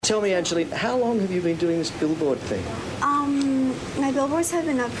tell me, Angelyne, how long have you been doing this billboard thing? My billboards have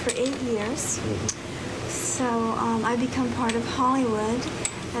been up for 8 years. So I've become part of Hollywood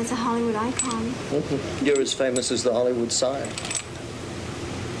as a Hollywood icon. You're as famous as the Hollywood sign.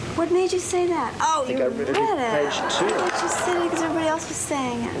 What made you say that? Oh, you read it. Page 2. I just said it because everybody else was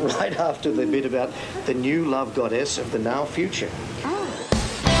saying it. Right after the bit about the new love goddess of the now future. Oh.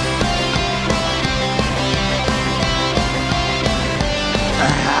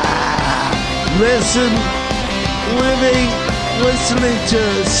 Listening to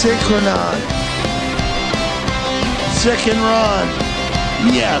Synchronon. Sick and Ron.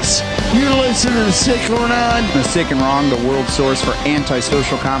 Yes, you're listening to Sick and Ron. The Sick and Wrong, the world source for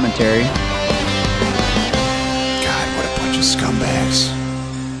antisocial commentary. God, what a bunch of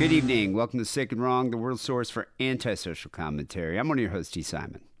scumbags. Good evening. Welcome to Sick and Wrong, the world source for antisocial commentary. I'm one of your hosts, T.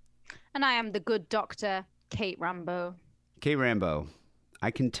 Simon. And I am the good doctor, Kate Rambo. Kate Rambo, I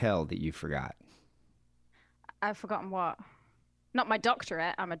can tell that you forgot. I've forgotten what? Not my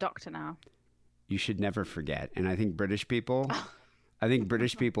doctorate. I'm a doctor now. You should never forget. And I think British people... I think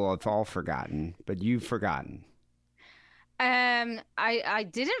British people have all forgotten, but you've forgotten. I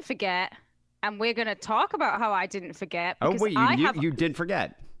didn't forget, and we're going to talk about how I didn't forget. Oh, wait, you did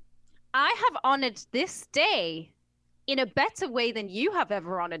forget. I have honored this day in a better way than you have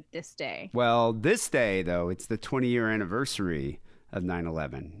ever honored this day. Well, this day, though, it's the 20-year anniversary of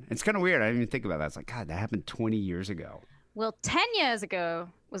 9/11. It's kind of weird. I didn't even think about that. It's like, God, that happened 20 years ago. Well, 10 years ago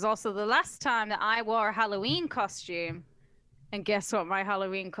was also the last time that I wore a Halloween costume. And guess what my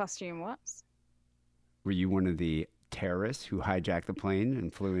Halloween costume was? Were you one of the terrorists who hijacked the plane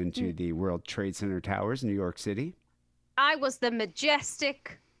and flew into the World Trade Center towers in New York City? I was the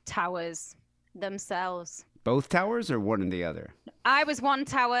majestic towers themselves. Both towers or one and the other? I was one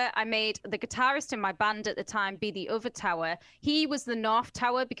tower. I made the guitarist in my band at the time be the other tower. He was the North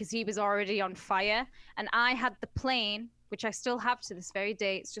Tower because he was already on fire. And I had the plane, which I still have to this very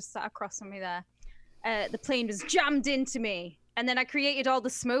day. It's just sat across from me there. The plane was jammed into me. And then I created all the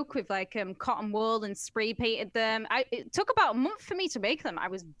smoke with like cotton wool and spray painted them. It took about a month for me to make them. I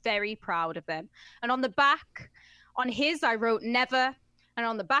was very proud of them. And on the back, on his, I wrote never. And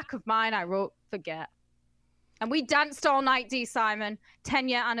on the back of mine, I wrote forget. And we danced all night, D. Simon.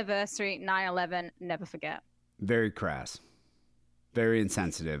 10-year anniversary, 9/11, never forget. Very crass. Very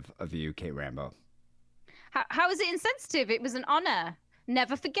insensitive of you, Kate Rambo. How is it insensitive? It was an honor.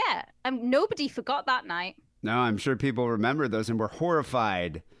 Never forget. And nobody forgot that night. No, I'm sure people remember those and were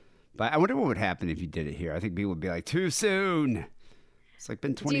horrified. But I wonder what would happen if you did it here. I think people would be like, too soon. It's like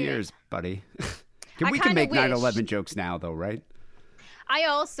been 20 years, buddy. We can make 9/11 jokes now, though, right? I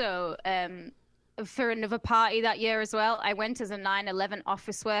also, for another party that year as well, I went as a 9/11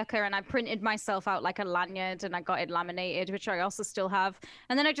 office worker and I printed myself out like a lanyard and I got it laminated, which I also still have.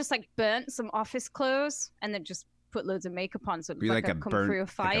 And then I just like burnt some office clothes and then just put loads of makeup on so it looked like I'd come through a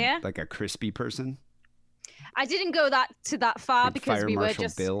fire. Like a crispy person? I didn't go that far like because Fire we Marshal were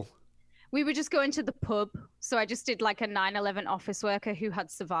just Bill. We were just going to the pub. So I just did like a 9/11 office worker who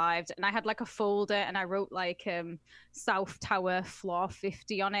had survived. And I had like a folder and I wrote like South Tower floor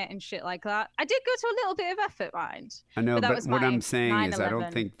 50 on it and shit like that. I did go to a little bit of effort, mind. I know, but what I'm saying 9/11. is I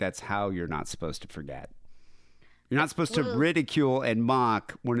don't think that's how you're not supposed to forget. You're not supposed to ridicule and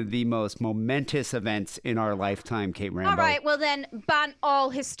mock one of the most momentous events in our lifetime, Kate Rambo. All right, well then, ban all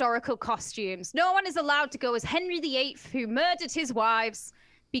historical costumes. No one is allowed to go as Henry VIII, who murdered his wives,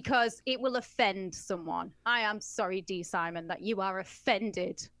 because it will offend someone. I am sorry, D. Simon, that you are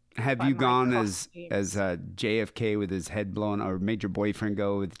offended. Have you gone as JFK with his head blown, or made your boyfriend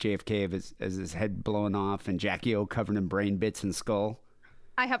go with JFK as his head blown off and Jackie O covered in brain bits and skull?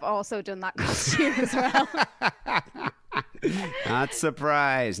 I have also done that costume as well. Not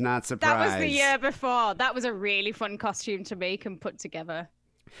surprised. That was the year before. That was a really fun costume to make and put together.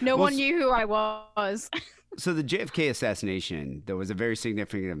 No one knew who I was. So the JFK assassination, there was a very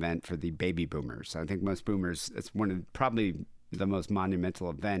significant event for the baby boomers. I think most boomers, it's one of probably the most monumental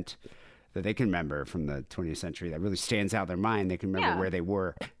event that they can remember from the 20th century that really stands out in their mind. They can remember where they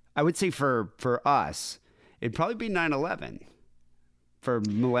were. I would say for us, it'd probably be 9/11. For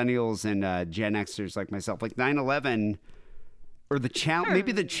millennials and Gen Xers like myself, like 9/11 or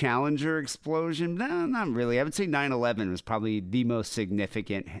maybe the Challenger explosion. No, not really. I would say 9/11 was probably the most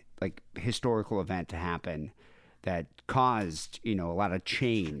significant like historical event to happen that caused, a lot of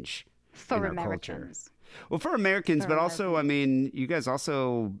change for in our Americans. Culture. Well, for Americans, but also, I mean, you guys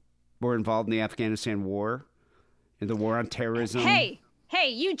also were involved in the Afghanistan war, in the war on terrorism. Hey,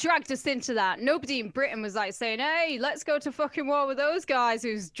 you dragged us into that. Nobody in Britain was like saying, hey, let's go to fucking war with those guys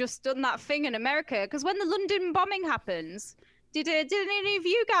who's just done that thing in America. Because when the London bombing happens, Did any of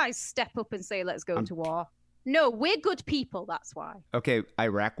you guys step up and say, let's go to war? No, we're good people. That's why. Okay,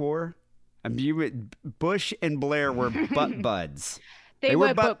 Iraq War. Bush and Blair were butt buds. They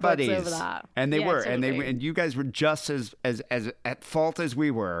were butt buddies over that. and they Yeah, were, totally. and you guys were just as at fault as we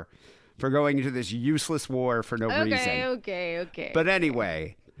were for going into this useless war for no reason. Okay. But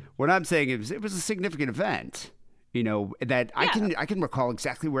anyway, what I'm saying is, it was a significant event. You know that I can recall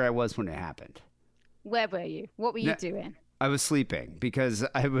exactly where I was when it happened. Where were you? What were you doing? I was sleeping because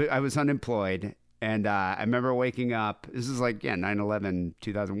I was unemployed. And I remember waking up. This is like, 9/11,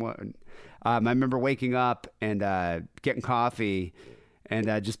 2001. I remember waking up and getting coffee and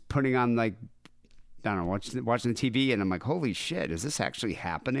just putting on, like, I don't know, watching the TV. And I'm like, holy shit, is this actually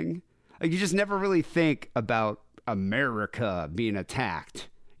happening? Like, you just never really think about America being attacked.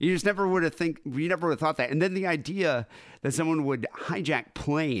 You just never would have thought that. And then the idea that someone would hijack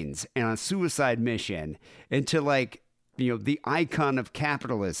planes on a suicide mission into, like, the icon of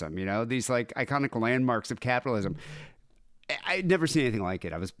capitalism, these like iconic landmarks of capitalism. I'd never seen anything like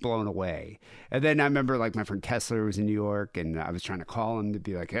it. I was blown away. And then I remember, like, my friend Kessler was in New York, and I was trying to call him to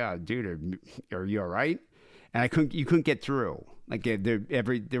be like, yeah, dude, are you all right? And you couldn't get through. Like,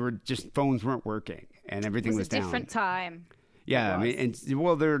 there were just, phones weren't working and everything was down. It was a different time. Yeah, I mean,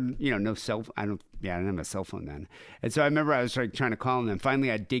 no cell. I didn't have a cell phone then, and so I remember I was like trying to call him, and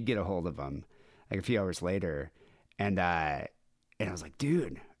finally I did get a hold of him, like a few hours later, and I was like,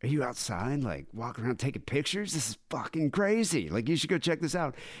 dude, are you outside, like walking around taking pictures? This is fucking crazy. Like, you should go check this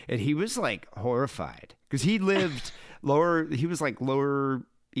out. And he was like horrified because he lived he was like Lower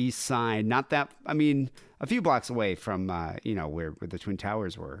East Side, not that. I mean, a few blocks away from where the Twin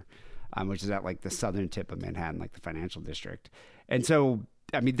Towers were. Which is at like the southern tip of Manhattan, like the financial district. And so,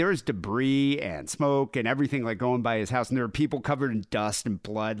 I mean, there was debris and smoke and everything like going by his house. And there were people covered in dust and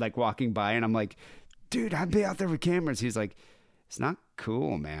blood, like walking by. And I'm like, dude, I'd be out there with cameras. He's like, it's not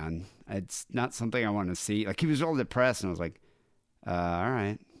cool, man. It's not something I want to see. Like, he was all depressed. And I was like, all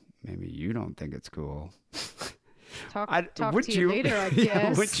right, maybe you don't think it's cool. Talk to you later, I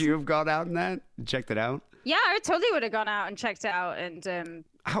guess. Would you have gone out and checked it out? Yeah, I totally would have gone out and checked it out. And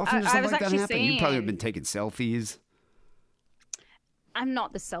how often does something like that happen? Saying, you probably have been taking selfies. I'm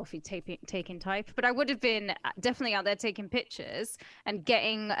not the selfie taking type, but I would have been definitely out there taking pictures and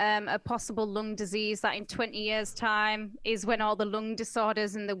getting a possible lung disease that in 20 years' time is when all the lung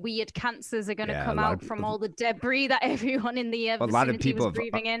disorders and the weird cancers are going to come out from all the debris that everyone in the vicinity was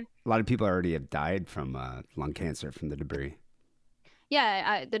breathing in. A lot of people already have died from lung cancer from the debris.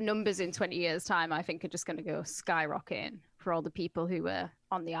 Yeah, the numbers in 20 years' time, I think, are just going to go skyrocketing for all the people who were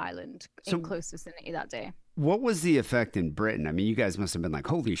on the island in close vicinity that day. What was the effect in Britain? I mean, you guys must have been like,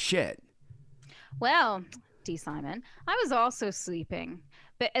 holy shit. Well, D. Simon, I was also sleeping.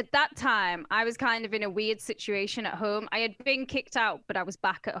 But at that time, I was kind of in a weird situation at home. I had been kicked out, but I was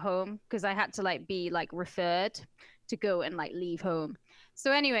back at home because I had to be referred to go and leave home.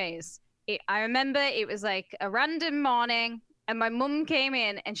 So anyways, I remember it was like a random morning. And my mum came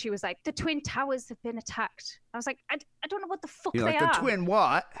in and she was like, the Twin Towers have been attacked. I was like, I don't know what the fuck You're they like, are. the twin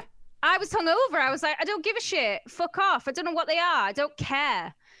what? I was hungover. I was like, I don't give a shit. Fuck off. I don't know what they are. I don't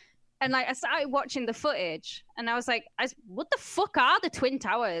care. And I started watching the footage and I was like, what the fuck are the Twin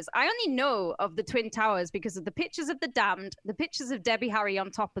Towers? I only know of the Twin Towers because of the pictures of the damned, the pictures of Debbie Harry on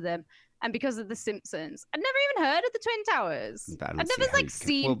top of them, and because of The Simpsons. I'd never even heard of the Twin Towers. I'd never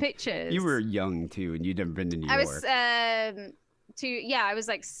seen pictures. You were young too, and you'd never been to New York. I was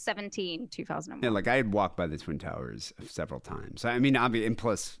 17, 2001. Yeah, I had walked by the Twin Towers several times. I mean, and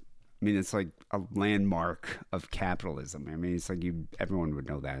plus, it's like a landmark of capitalism. I mean, it's like everyone would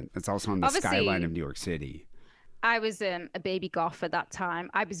know that. It's also on the skyline of New York City. I was a baby goth at that time.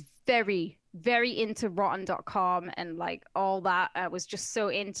 I was very, very into Rotten.com and all that. I was just so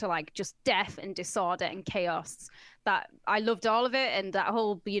into just death and disorder and chaos that I loved all of it. And that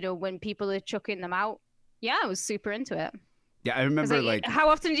whole, when people are chucking them out. Yeah, I was super into it. Yeah, I remember how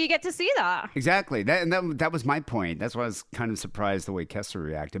often do you get to see that? Exactly. That was my point. That's why I was kind of surprised the way Kessler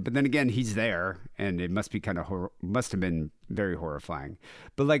reacted. But then again, he's there and it must be must have been very horrifying.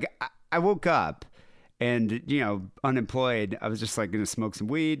 But I woke up and, unemployed, I was just going to smoke some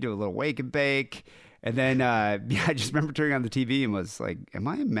weed, do a little wake and bake. And then I just remember turning on the TV and was like, am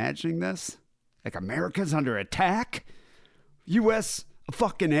I imagining this? America's under attack? U.S.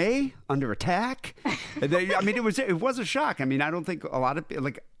 fucking A, under attack. And then, it was a shock. I mean, I don't think a lot of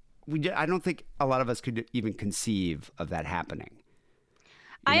I don't think a lot of us could even conceive of that happening.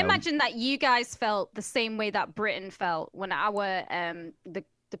 I imagine that you guys felt the same way that Britain felt when our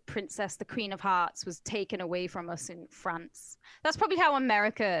the princess, the Queen of Hearts, was taken away from us in France. That's probably how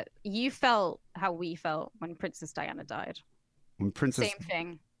you felt how we felt when Princess Diana died. when Princess. Same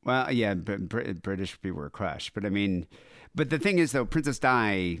thing. Well, yeah, but British people were crushed. But I mean, but the thing is, though, Princess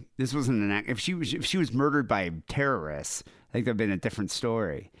Di, this wasn't an act. If she was murdered by terrorists, I think that'd been a different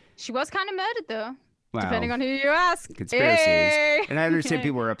story. She was kind of murdered, though. Well, depending on who you ask. Conspiracies. Hey! And I understand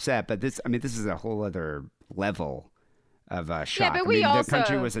people were upset, but this is a whole other level of shock. but we the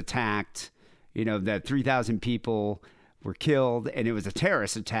country also- was attacked. The 3,000 people were killed, and it was a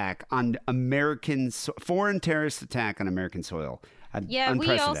terrorist attack on foreign terrorist attack on American soil. Yeah,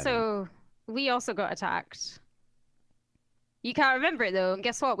 Unprecedented. we also got attacked. You can't remember it though, and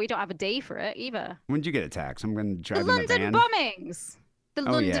guess what? We don't have a day for it either. When did you get attacked? So I'm going to The drive in a London van. bombings. The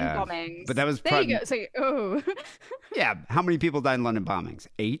Oh, London yeah. bombings. But that was there you go. So Yeah, how many people died in London bombings?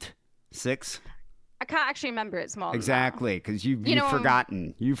 8? 6? I can't actually remember. It's more than that. Exactly, because you've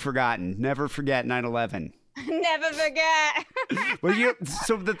forgotten. You've forgotten. Never forget 9/11. Never forget. Well,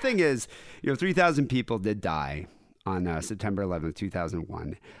 so the thing is, 3,000 people did die on September 11th,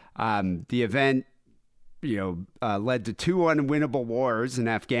 2001. The event, led to 2 unwinnable wars in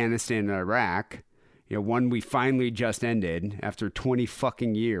Afghanistan and Iraq. One we finally just ended after 20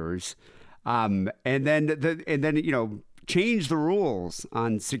 fucking years. And then changed the rules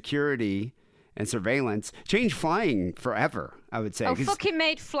on security and surveillance, changed flying forever, I would say. Fucking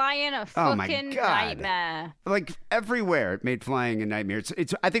made flying a Oh my fucking God. nightmare. Like everywhere, it made flying a nightmare.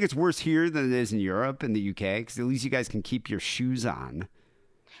 I think it's worse here than it is in Europe and the UK, because at least you guys can keep your shoes on.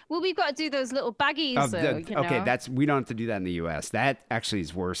 Well, we've got to do those little baggies, Okay, we don't have to do that in the US. That actually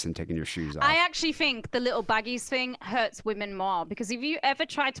is worse than taking your shoes off. I actually think the little baggies thing hurts women more, because if you ever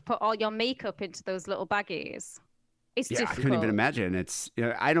try to put all your makeup into those little baggies, it's difficult. I couldn't even imagine. It's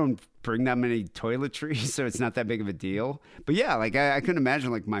I don't bring that many toiletries, so it's not that big of a deal. But yeah, like I couldn't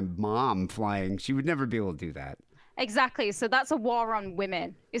imagine like my mom flying. She would never be able to do that. Exactly. So that's a war on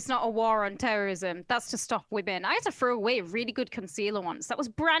women. It's not a war on terrorism. That's to stop women. I had to throw away a really good concealer once. That was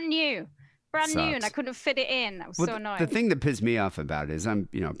brand new, and I couldn't fit it in. I was so annoyed. The thing that pissed me off about it is I'm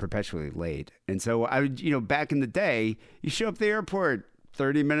perpetually late, and so I would back in the day, you show up at the airport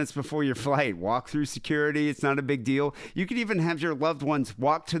 30 minutes before your flight, walk through security. It's not a big deal. You could even have your loved ones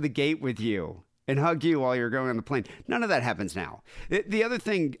walk to the gate with you and hug you while you're going on the plane. None of that happens now. The other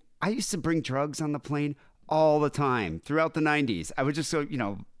thing, I used to bring drugs on the plane all the time throughout the 90s. I would just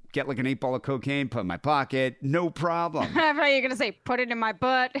get like an 8-ball of cocaine, put in my pocket, no problem. I thought you were going to say, put it in my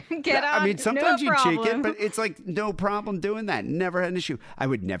butt, get on. I mean, sometimes no you cheek problem. it, but it's like no problem doing that. Never had an issue. I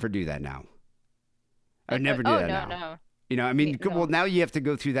would never do that now. I would never do that now. No. Well, now you have to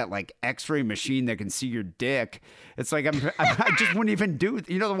go through that like X-ray machine that can see your dick. It's like I just wouldn't even do it.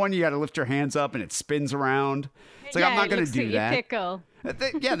 The one you got to lift your hands up and it spins around. It's like I'm not going to do that. Pickle.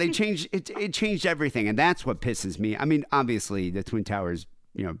 They changed it. It changed everything, and that's what pisses me. I mean, obviously the Twin Towers,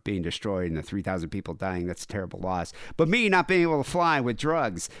 being destroyed and the 3,000 people dying—that's a terrible loss. But me not being able to fly with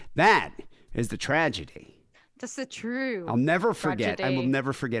drugs—that is the tragedy. That's the true. I'll never forget. Tragedy. I will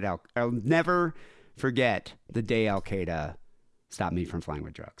never forget. I'll never forget the day Al Qaeda stopped me from flying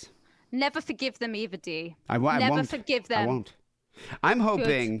with drugs. Never forgive them either, D. I Never won't. forgive them. I won't. I'm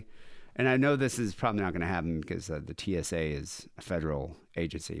hoping, and I know this is probably not going to happen because the TSA is a federal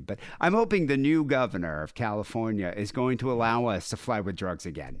agency, but I'm hoping the new governor of California is going to allow us to fly with drugs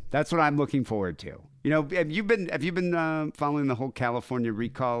again. That's what I'm looking forward to. Have you been following the whole California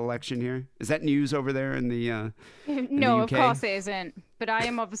recall election here? Is that news over there in the No, the of UK? course it isn't. But I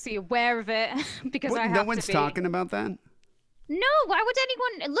am obviously aware of it because I have no one's to be. talking about that. No, why would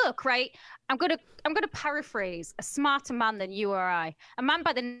anyone look, right? I'm gonna paraphrase a smarter man than you or I. A man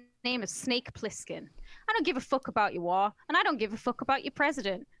by the name of Snake Plissken. I don't give a fuck about your war, and I don't give a fuck about your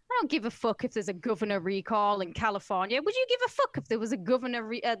president. I don't give a fuck if there's a governor recall in California. Would you give a fuck if there was a governor,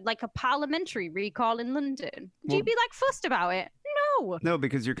 like a parliamentary recall in London? Would you be like fussed about it? No. No,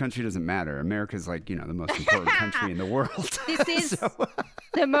 because your country doesn't matter. America's like, the most important country in the world. This is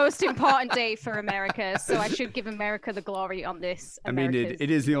the most important day for America, so I should give America the glory on this. I mean,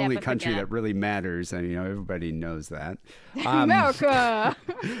 it is the only never country forget. that really matters, and everybody knows that. America.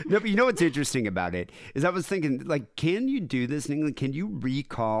 No, but what's interesting about it is I was thinking, like, can you do this in England? Can you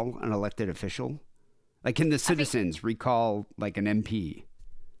recall an elected official? Like, can the citizens recall like an MP?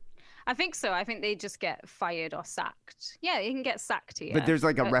 I think so. I think they just get fired or sacked. Yeah, you can get sacked here. But there's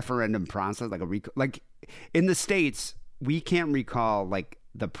like a referendum process, like like in the States, we can't recall like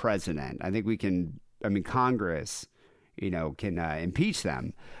the president. I think we can. I mean, Congress, can impeach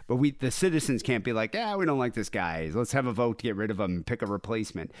them, but the citizens can't be like, we don't like this guy. Let's have a vote to get rid of him and pick a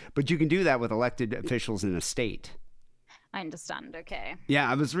replacement. But you can do that with elected officials in a state. I understand. Okay. Yeah,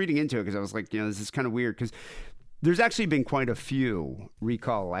 I was reading into it because I was like, this is kind of weird because there's actually been quite a few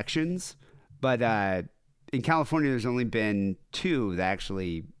recall elections, but in California, there's only been 2 that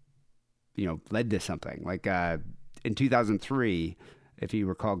actually, led to something. Like in 2003, if you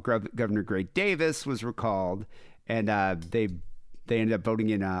recall, Governor Gray Davis was recalled, and they ended up voting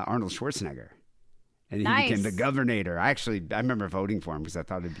in Arnold Schwarzenegger. And he became the governor. I remember voting for him because I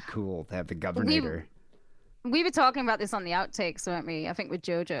thought it'd be cool to have the governor. We were talking about this on the outtakes, weren't we? I think with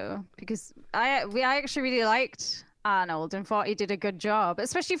JoJo, because I actually really liked Arnold and thought he did a good job,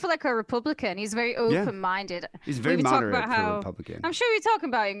 especially for like a Republican. He's very open-minded. He's very moderate for a Republican. I'm sure we're talking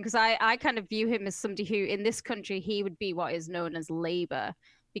about him because I kind of view him as somebody who, in this country, he would be what is known as Labour,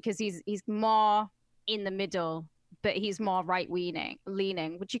 because he's more in the middle, but he's more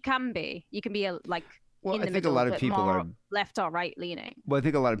leaning, which you can be. You can be in the middle, think a lot of people are left or right leaning. Well, I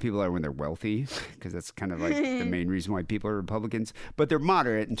think a lot of people are when they're wealthy, because that's kind of like the main reason why people are Republicans. But they're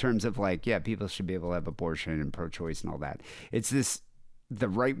moderate in terms of people should be able to have abortion and pro-choice and all that. It's the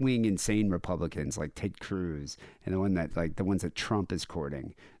right-wing insane Republicans like Ted Cruz and the ones that Trump is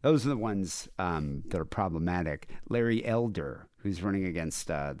courting. Those are the ones that are problematic. Larry Elder, who's running against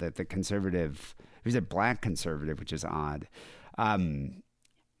the conservative, he's a black conservative, which is odd.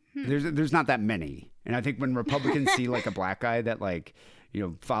 There's not that many. And I think when Republicans see like a black guy that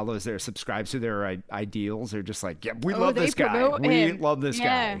subscribes to their ideals, they're just like, yeah, we love this guy. We love this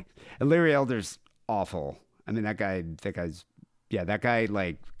guy. And Larry Elder's awful. I mean, that guy thinks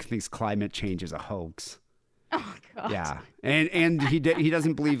climate change is a hoax. Oh God. Yeah. And he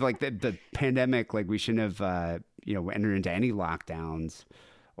doesn't believe like the pandemic, like we shouldn't have, entered into any lockdowns.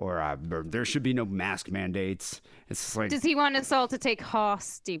 Or there should be no mask mandates. It's just like, does he want us all to take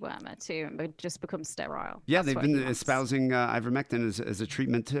horse dewormer too and just become sterile? Yeah, they've been espousing ivermectin as a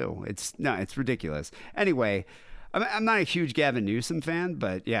treatment too. It's ridiculous. Anyway, I'm not a huge Gavin Newsom fan,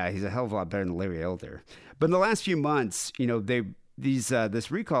 but yeah, he's a hell of a lot better than Larry Elder. But in the last few months,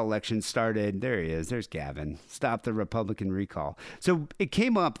 this recall election started. There he is. There's Gavin. Stop the Republican recall. So it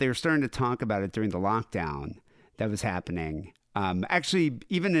came up. They were starting to talk about it during the lockdown that was happening. Actually,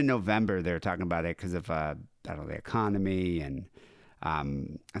 even in November, they were talking about it because of the economy, and I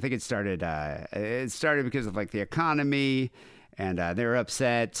think it started because of like the economy, and they were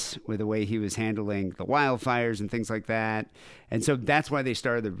upset with the way he was handling the wildfires and things like that, and so that's why they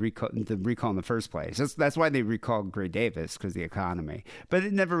started the recall in the first place. That's why they recalled Gray Davis, because of the economy, but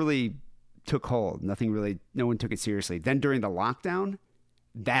it never really took hold. No one took it seriously. Then during the lockdown,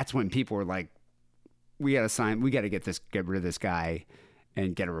 that's when people were like, we got to get rid of this guy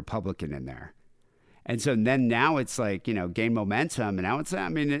and get a Republican in there. And so then now it's like, gain momentum. And now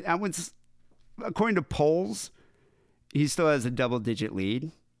it's, according to polls, he still has a double-digit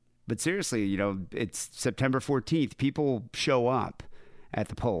lead. But seriously, it's September 14th. People show up at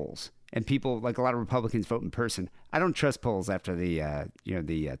the polls. And people, like a lot of Republicans, vote in person. I don't trust polls after the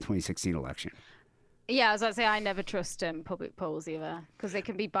 2016 election. Yeah, I was about to say, I never trust public polls either, because they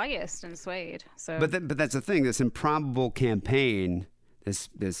can be biased and swayed. So, but that's the thing. This improbable campaign, this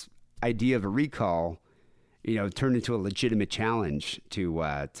idea of a recall, turned into a legitimate challenge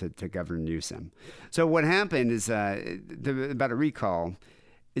to Governor Newsom. So what happened is about a recall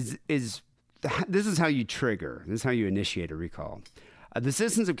is this is how you trigger. This is how you initiate a recall. The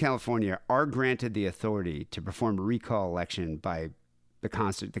citizens of California are granted the authority to perform a recall election by the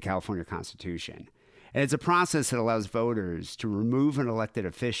California Constitution. And it's a process that allows voters to remove an elected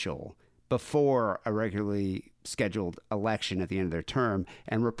official before a regularly scheduled election at the end of their term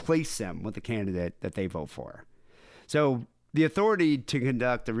and replace them with the candidate that they vote for. So the authority to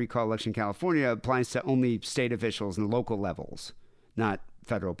conduct the recall election in California applies to only state officials and local levels, not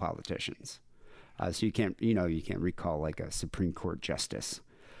federal politicians. So you can't recall like a Supreme Court justice.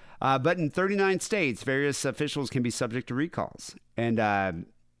 But in 39 states, various officials can be subject to recalls. And,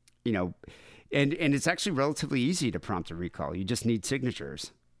 And it's actually relatively easy to prompt a recall. You just need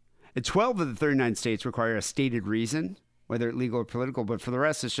signatures. 12 of the 39 states require a stated reason, whether legal or political. But for the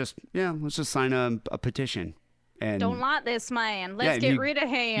rest, it's just, let's just sign a petition. And don't like this man. Let's get rid of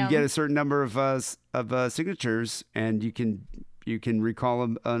him. You get a certain number of signatures, and you can recall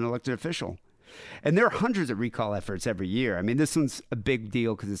an elected official. And there are hundreds of recall efforts every year. I mean, this one's a big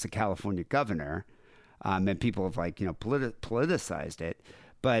deal because it's a California governor, and people have politicized it.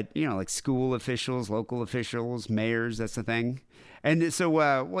 But, like school officials, local officials, mayors, that's the thing. And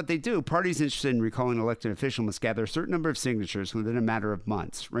so what they do, parties interested in recalling an elected official must gather a certain number of signatures within a matter of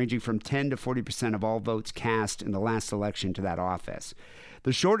months, ranging from 10 to 40% of all votes cast in the last election to that office.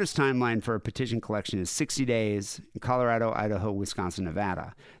 The shortest timeline for a petition collection is 60 days in Colorado, Idaho, Wisconsin,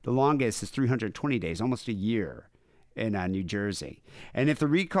 Nevada. The longest is 320 days, almost a year, in New Jersey. And if the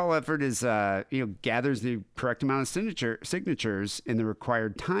recall effort is, gathers the correct amount of signatures in the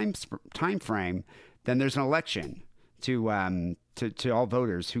required time frame, then there's an election to all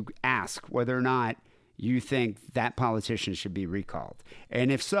voters who ask whether or not you think that politician should be recalled.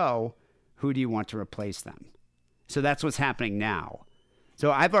 And if so, who do you want to replace them? So that's what's happening now.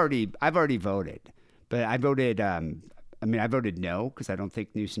 So I've already voted, but I voted I voted no because I don't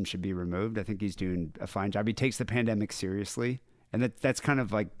think Newsom should be removed. I think he's doing a fine job. He takes the pandemic seriously. And that's kind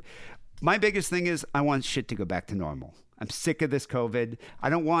of like my biggest thing is I want shit to go back to normal. I'm sick of this COVID. I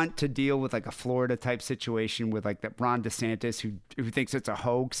don't want to deal with like a Florida type situation with like that Ron DeSantis who thinks it's a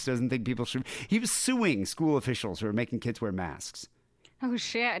hoax, doesn't think people should. He was suing school officials who are making kids wear masks. Oh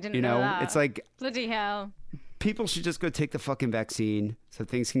shit, I didn't know that. It's like bloody hell. People should just go take the fucking vaccine so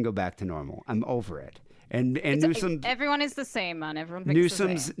things can go back to normal. I'm over it. And Newsom, everyone is the same, man. Everyone thinks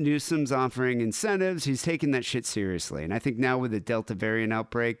the same. Newsom's offering incentives. He's taking that shit seriously. And I think now with the Delta variant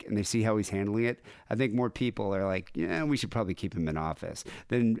outbreak and they see how he's handling it, I think more people are like, yeah, we should probably keep him in office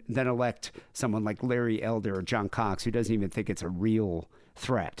than elect someone like Larry Elder or John Cox who doesn't even think it's a real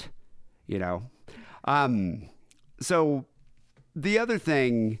threat, So the other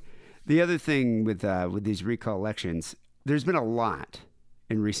thing with these recall elections, there's been a lot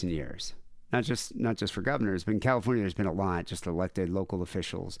in recent years. Not just for governors, but in California, there's been a lot, just elected local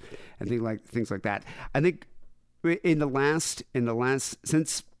officials and things like that. I think in the last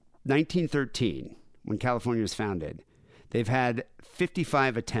since 1913, when California was founded, they've had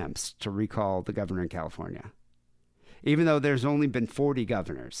 55 attempts to recall the governor in California, even though there's only been 40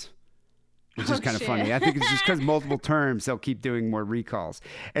 governors, which is kind of funny. I think it's just because multiple terms, they'll keep doing more recalls.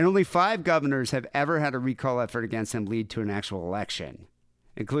 And only 5 governors have ever had a recall effort against them lead to an actual election,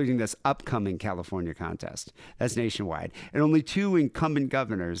 including this upcoming California contest. That's nationwide. And only 2 incumbent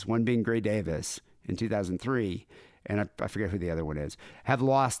governors, one being Gray Davis in 2003, and I forget who the other one is, have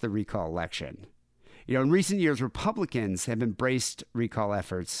lost the recall election. In recent years, Republicans have embraced recall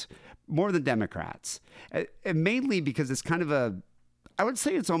efforts more than Democrats, and mainly because it's kind of I would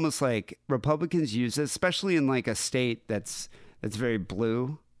say it's almost like Republicans use it, especially in like a state that's very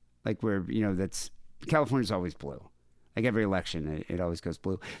blue, like where, California's always blue. Like every election, it always goes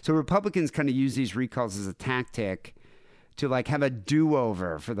blue. So Republicans kind of use these recalls as a tactic to like have a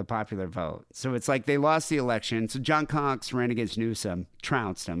do-over for the popular vote. So it's like they lost the election. So John Cox ran against Newsom,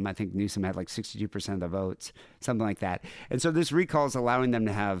 trounced him. I think Newsom had like 62% of the votes, something like that. And so this recall is allowing them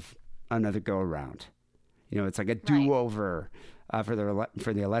to have another go-around. It's like a do-over for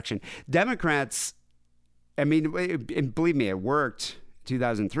the election. Democrats, and believe me, it worked.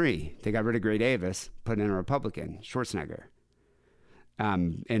 2003, they got rid of Gray Davis, put in a Republican, Schwarzenegger.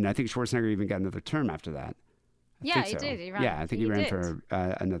 And I think Schwarzenegger even got another term after that. Yeah, he did. He ran. Yeah, I think he ran for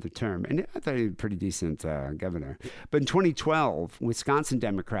another term. And I thought he was a pretty decent governor. But in 2012, Wisconsin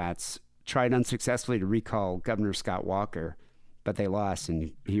Democrats tried unsuccessfully to recall Governor Scott Walker, but they lost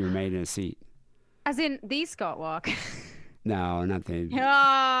and he remained in his seat. As in the Scott Walker? No, not the.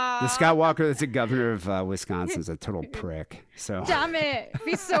 The Scott Walker that's the governor of Wisconsin is a total prick. So damn it, it'd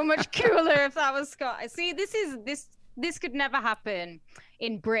be so much cooler if that was Scott. See, this could never happen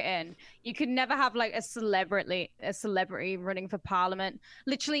in Britain. You could never have like a celebrity running for parliament.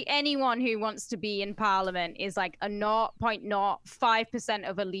 Literally anyone who wants to be in parliament is like a 0.05%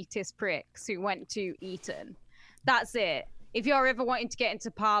 of elitist pricks who went to Eton. That's it. If you're ever wanting to get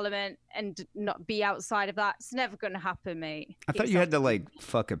into parliament and not be outside of that, it's never going to happen, mate. I thought you had to like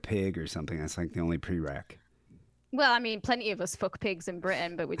fuck a pig or something. That's like the only prereq. Well, plenty of us fuck pigs in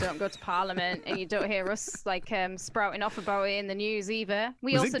Britain, but we don't go to parliament, and you don't hear us like sprouting off about it in the news either.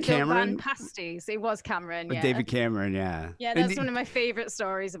 We also don't ban pasties. It was Cameron, yeah. David Cameron, yeah. Yeah, that's one of my favorite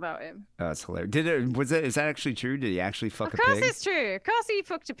stories about him. Oh, that's hilarious. Is that actually true? Did he actually fuck a pig? Of course it's true. Of course he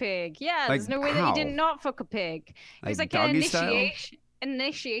fucked a pig. Yeah, there's no way that he did not fuck a pig. It was like an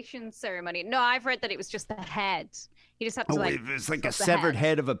initiation ceremony. No, I've read that it was just the head. He just had to it was like a severed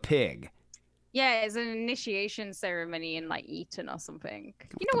head of a pig. Yeah, it's an initiation ceremony in like Eton or something.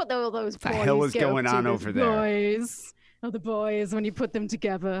 You know what all those boys the hell was going on over there? Boys. Oh, the boys, when you put them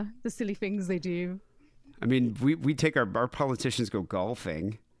together, the silly things they do. We take our politicians go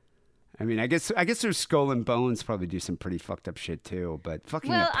golfing. I guess their Skull and Bones probably do some pretty fucked up shit too, but fucking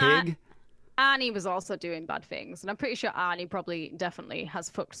a pig? Arnie was also doing bad things, and I'm pretty sure Arnie definitely has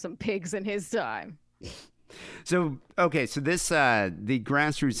fucked some pigs in his time. So this the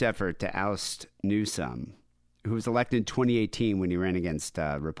grassroots effort to oust Newsom, who was elected in 2018 when he ran against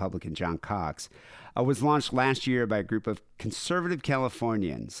Republican John Cox, was launched last year by a group of conservative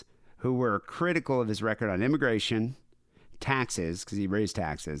Californians who were critical of his record on immigration, taxes, because he raised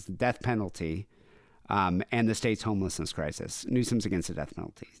taxes, the death penalty, and the state's homelessness crisis. Newsom's against the death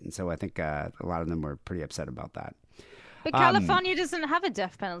penalty, and so I think a lot of them were pretty upset about that. But California doesn't have a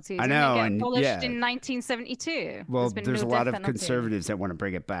death penalty. I Didn't know, it get and abolished yeah. in 1972? Well, Been there's no a lot death of penalty. conservatives that want to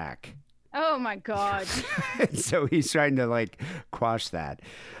bring it back. Oh my God. So he's trying to like quash that.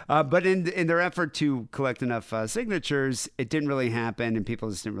 But in their effort to collect enough signatures, it didn't really happen and people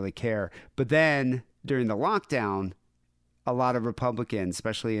just didn't really care. But then during the lockdown, a lot of Republicans,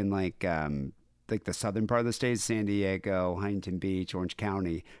 especially in like the southern part of the state, San Diego, Huntington Beach, Orange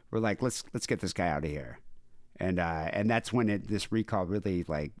County, were like, let's get this guy out of here. And that's when this recall really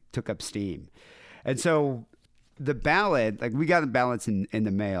like took up steam. And so the ballot, like we got the ballots in the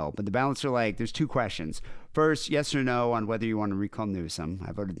mail, but the ballots are like, there's two questions. First, yes or no on whether you want to recall Newsom.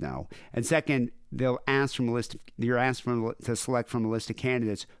 I voted no. And second, they'll ask from a list. You're asked to select from a list of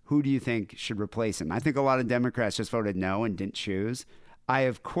candidates. Who do you think should replace him? I think a lot of Democrats just voted no and didn't choose. I,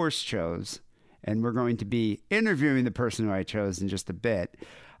 of course, chose. And we're going to be interviewing the person who I chose in just a bit.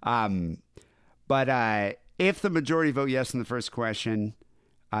 But if the majority vote yes in the first question,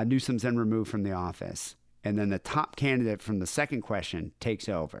 Newsom's then removed from the office. And then the top candidate from the second question takes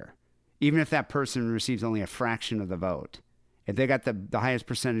over, even if that person receives only a fraction of the vote. If they got the highest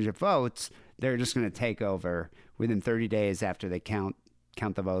percentage of votes, they're just going to take over within 30 days after they count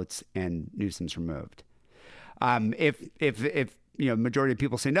the votes and Newsom's removed. If majority of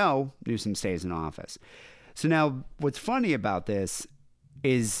people say no, Newsom stays in office. So now what's funny about this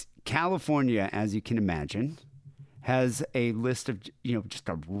is California, as you can imagine, has a list of, just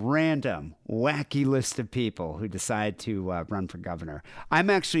a random, wacky list of people who decide to run for governor. I'm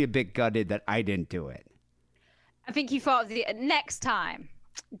actually a bit gutted that I didn't do it. I think you thought of the next time.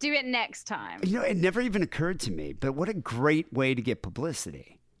 Do it next time. It never even occurred to me, but what a great way to get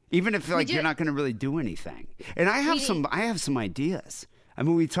publicity. Even if you're not going to really do anything. And I have some ideas. I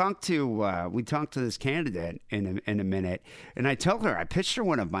mean, we talked to this candidate in a minute, and I pitched her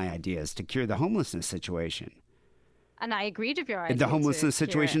one of my ideas to cure the homelessness situation. And I agreed with your idea. The homelessness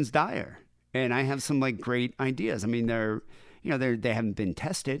situation's dire, and I have some like great ideas. I mean, they haven't been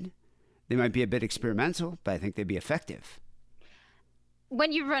tested. They might be a bit experimental, but I think they'd be effective.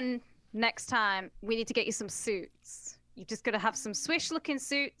 When you run next time, we need to get you some suits. You've just got to have some swish-looking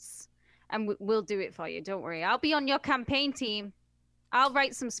suits, and we'll do it for you. Don't worry. I'll be on your campaign team. I'll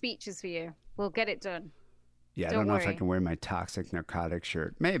write some speeches for you. We'll get it done. Yeah, I don't know if I can wear my toxic narcotic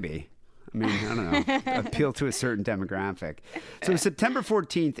shirt. Maybe. I mean, I don't know. Appeal to a certain demographic. So September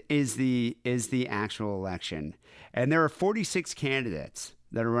 14th is the actual election, and there are 46 candidates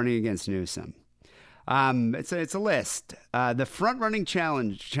that are running against Newsom. It's a list. The front-running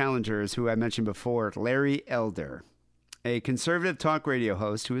challengers, who I mentioned before, Larry Elder, a conservative talk radio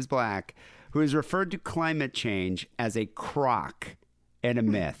host who is black, who has referred to climate change as a crock and a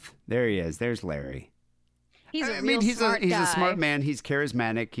myth. There he is. There's Larry. He's He's a smart man. He's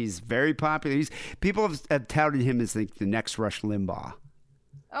charismatic. He's very popular. People have touted him as the next Rush Limbaugh.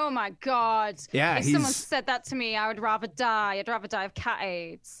 Oh my God! Yeah, if someone said that to me, I would rather die. I'd rather die of cat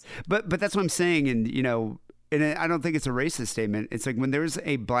AIDS. But that's what I'm saying, and I don't think it's a racist statement. It's like when there's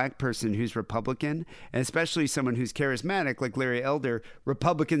a black person who's Republican, and especially someone who's charismatic like Larry Elder,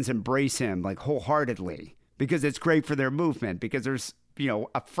 Republicans embrace him like wholeheartedly because it's great for their movement. Because there's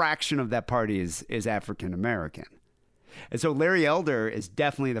a fraction of that party is African American. And so Larry Elder is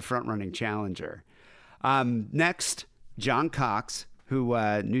definitely the front running challenger. Next, John Cox, who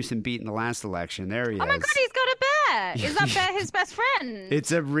Newsom beat in the last election. There he is. Oh my God, he's got a bear. Is that bear his best friend?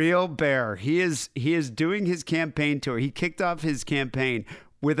 It's a real bear. He is doing his campaign tour. He kicked off his campaign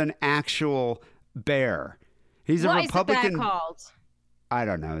with an actual bear. He's a Republican. What is the bear called? I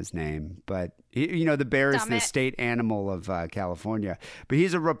don't know his name, but the bear is the state animal of California. But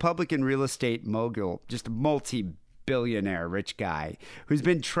he's a Republican real estate mogul, just a multi-billionaire rich guy who's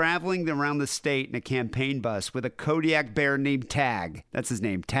been traveling around the state in a campaign bus with a Kodiak bear named Tag. That's his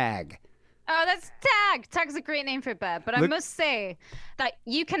name, Tag. Oh, that's Tag. Tag's a great name for a bear. But I must say that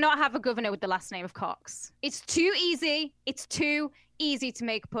you cannot have a governor with the last name of Cox. It's too easy. It's too easy to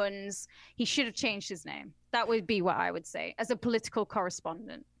make puns. He should have changed his name. That would be what I would say as a political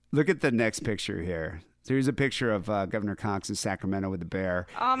correspondent. Look at the next picture here. So here's a picture of Governor Cox in Sacramento with the bear.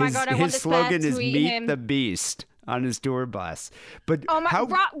 Oh my God, I want his this bear slogan to is eat "Meet him." the Beast" on his tour bus. But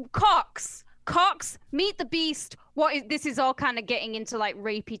Cox, meet the beast. This is all kind of getting into like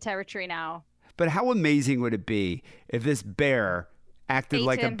rapey territory now. But how amazing would it be if this bear acted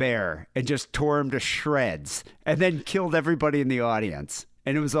like a bear and just tore him to shreds and then killed everybody in the audience,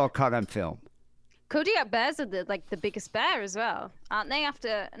 and it was all caught on film? Kodiak bears are the biggest bear as well, aren't they?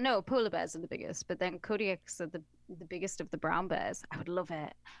 Polar bears are the biggest, but then Kodiaks are the biggest of the brown bears. I would love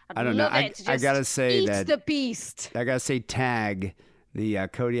it. I don't know. I gotta say that the beast. I gotta say, Tag, the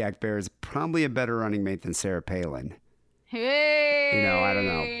Kodiak bear, is probably a better running mate than Sarah Palin. Hey. I don't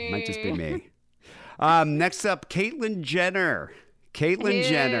know. Might just be me. Next up, Caitlyn Jenner. Caitlyn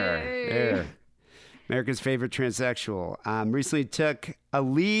Jenner. There. America's favorite transsexual. Recently took a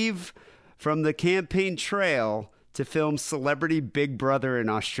leave from the campaign trail to film Celebrity Big Brother in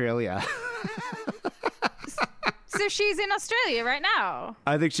Australia. So she's in Australia right now?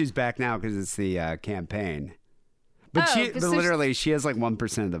 I think she's back now because it's the campaign. But literally, she has like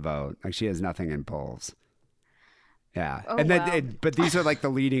 1% of the vote. Like she has nothing in polls. Yeah. Oh, and then, wow. but these are like the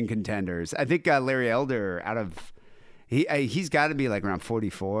leading contenders. I think Larry Elder he's got to be like around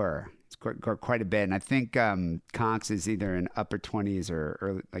 44. It's quite a bit. And I think Cox is either in upper 20s or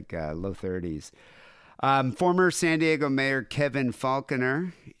early, low 30s. Former San Diego Mayor Kevin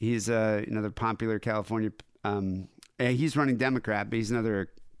Faulconer. He's another popular California. He's running Democrat, but he's another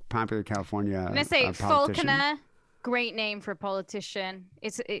popular California. I'm gonna say politician. Faulconer. Great name for a politician.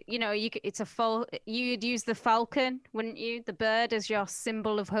 You'd use the falcon, wouldn't you? The bird as your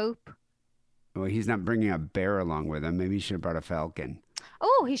symbol of hope. Well, he's not bringing a bear along with him. Maybe he should have brought a falcon.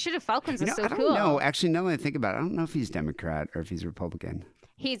 Oh, he should have. Falcons are so cool. I don't know. Actually, now that I think about it, I don't know if he's Democrat or if he's Republican.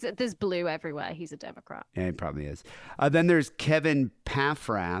 There's blue everywhere. He's a Democrat. Yeah, he probably is. Then there's Kevin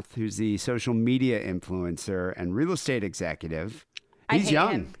Paffrath, who's the social media influencer and real estate executive. He's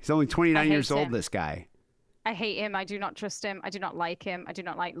young. Him. He's only 29 years old, this guy. I hate him. I do not trust him. I do not like him. I do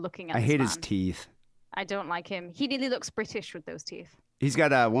not like looking at him. I hate his teeth. I don't like him. He nearly looks British with those teeth. He's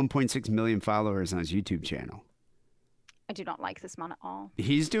got 1.6 million followers on his YouTube channel. I do not like this man at all.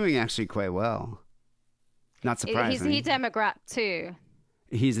 He's doing actually quite well. Not surprising. He's a Democrat too.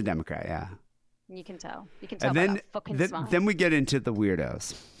 He's a Democrat, yeah. You can tell. You can tell and by then, that fucking smile. Then we get into the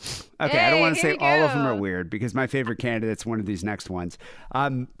weirdos. Okay, I don't want to say all of them are weird because my favorite candidate's one of these next ones.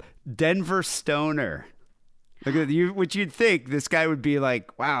 Denver Stoner. Look at you. What you'd think this guy would be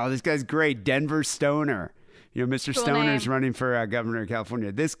like, wow, this guy's great. Denver Stoner. Mr. Cool Stoner's name. running for governor of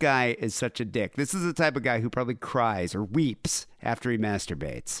California. This guy is such a dick. This is the type of guy who probably cries or weeps after he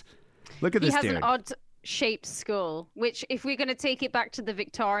masturbates. Look at this dude. He has an odd shaped skull, which if we're going to take it back to the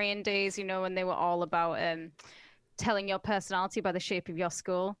Victorian days, when they were all about telling your personality by the shape of your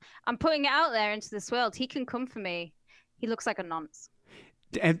skull, I'm putting it out there into this world. He can come for me. He looks like a nonce.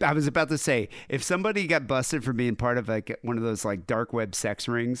 And I was about to say, if somebody got busted for being part of like one of those like dark web sex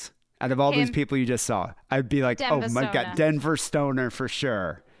rings, out of all these people you just saw, I'd be like, Denver oh my Stoner. God, Denver Stoner for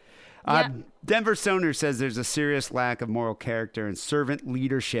sure. Yeah. Denver Stoner says there's a serious lack of moral character and servant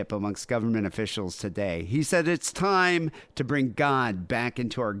leadership amongst government officials today. He said it's time to bring God back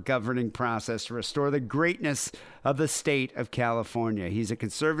into our governing process to restore the greatness of the state of California. He's a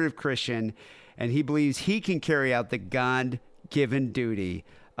conservative Christian, and he believes he can carry out the God-given duty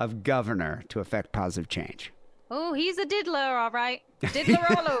of governor to effect positive change. Oh, he's a diddler, all right.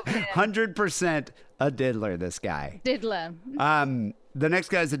 Diddler all over him. 100% a diddler, this guy. Diddler. The next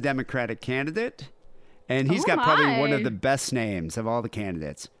guy's a Democratic candidate, and he's got probably one of the best names of all the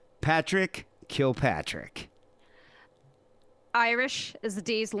candidates, Patrick Kilpatrick. Irish as the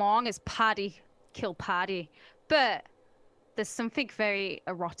day's long as Paddy Kilpaddy. But there's something very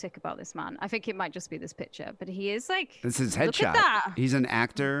erotic about this man. I think it might just be this picture, but he is like... This is look headshot. at that. He's an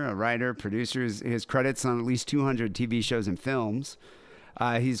actor, a writer, producer. His credits on at least 200 TV shows and films.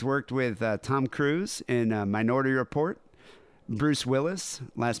 He's worked with Tom Cruise in Minority Report, Bruce Willis,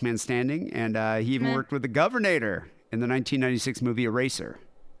 Last Man Standing, and he even worked with the Governator in the 1996 movie Eraser.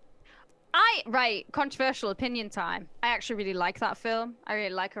 Right, controversial opinion time. I actually really like that film. I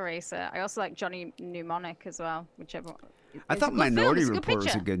really like Eraser. I also like Johnny Mnemonic as well, whichever. I thought Minority Report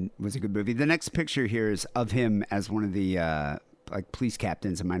was a good movie. The next picture here is of him as one of the police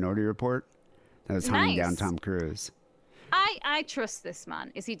captains in Minority Report that was hunting down Tom Cruise. I trust this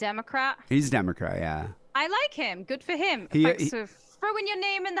man. Is he Democrat? He's Democrat, yeah. I like him. Good for him. Thanks for throwing your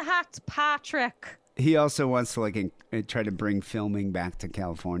name in the hat, Patrick. He also wants to try to bring filming back to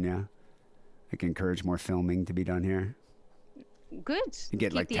California. Encourage more filming to be done here. Good. You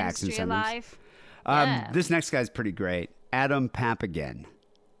get Keep the tax industry incentives. Alive. This next guy's pretty great. Adam Papagen.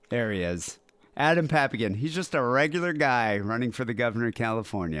 There he is. Adam Papagen. He's just a regular guy running for the governor of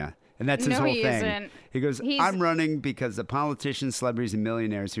California. And that's his whole thing. Isn't. He goes, I'm running because the politicians, celebrities, and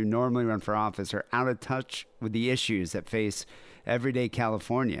millionaires who normally run for office are out of touch with the issues that face everyday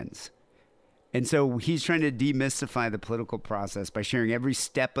Californians. And so he's trying to demystify the political process by sharing every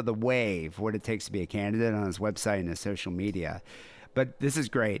step of the way of what it takes to be a candidate on his website and his social media. But this is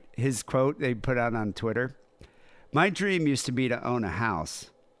great. His quote they put out on Twitter: "My dream used to be to own a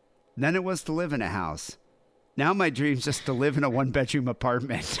house. Then it was to live in a house. Now my dream's just to live in a one-bedroom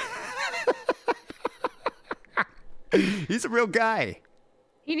apartment." He's a real guy.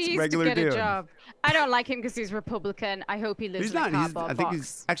 He He's a needs to regular get dude. a job. I don't like him because he's Republican. I hope he lives He's in a not. He's, cardboard I think box.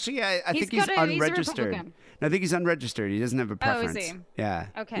 he's actually. I He's think he's got a- he's a unregistered. Republican. No, I think he's unregistered. He doesn't have a Oh, is preference. he? Yeah.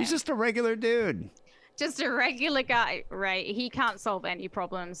 Okay. He's just a regular dude. Just a regular guy, right? He can't solve any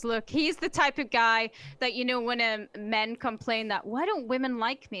problems. Look, he's the type of guy that, you know, when men complain that, why don't women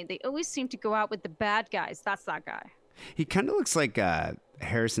like me? They always seem to go out with the bad guys. That's that guy. He kind of looks like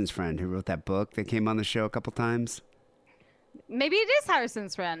Harrison's friend who wrote that book that came on the show a couple times. Maybe it is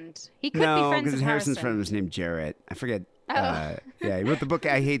Harrison's friend. He could be No, friends because with Harrison's Harrison. friend was named Jarrett. I forget. Oh. Yeah, he wrote the book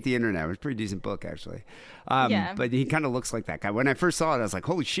I Hate the Internet. It was a pretty decent book, actually. Yeah. But he kind of looks like that guy. When I first saw it, I was like,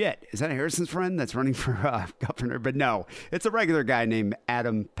 holy shit, is that Harrison's friend that's running for governor? But no, it's a regular guy named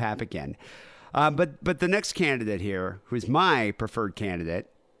Adam Papakin. But the next candidate here, who's my preferred candidate,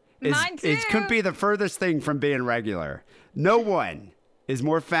 Mine too. could be the furthest thing from being regular. No one is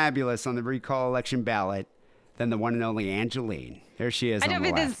more fabulous on the recall election ballot than the one and only Angelyne. There she is I on don't the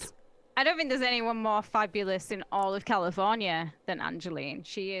think left. I don't think there's anyone more fabulous in all of California than Angelyne.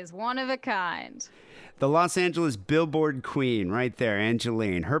 She is one of a kind. The Los Angeles Billboard Queen, right there,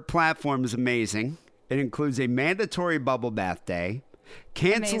 Angelyne. Her platform is amazing. It includes a mandatory bubble bath day,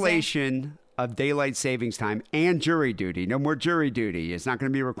 cancellation of daylight savings time, and jury duty. No more jury duty. It's not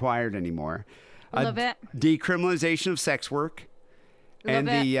going to be required anymore. Love it. Decriminalization of sex work, and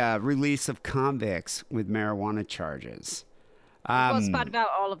Love it. the release of convicts with marijuana charges. What's bad about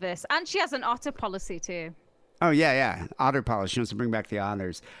all of this? And she has an otter policy too. Oh, yeah. Otter policy. She wants to bring back the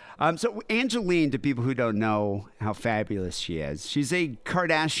otters. So Angelyne, to people who don't know how fabulous she is, she's a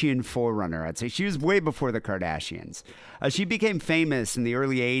Kardashian forerunner, I'd say. She was way before the Kardashians. She became famous in the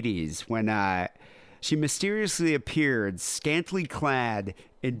early 80s when she mysteriously appeared scantily clad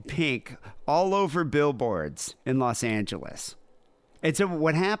in pink all over billboards in Los Angeles. And so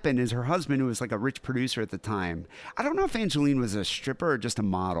what happened is her husband, who was like a rich producer at the time, I don't know if Angelyne was a stripper or just a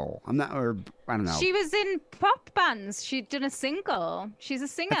model. I don't know. She was in pop bands. She'd done a single. She's a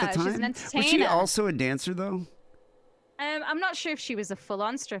singer. At the time? She's an entertainer. Was she also a dancer, though? I'm not sure if she was a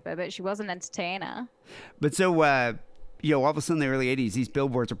full-on stripper, but she was an entertainer. But so, all of a sudden in the early 80s, these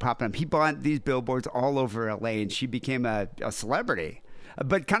billboards are popping up. He bought these billboards all over LA, and she became a celebrity.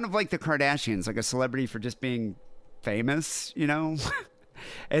 But kind of like the Kardashians, like a celebrity for just being famous,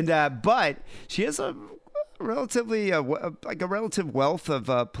 and but she has a relatively like a relative wealth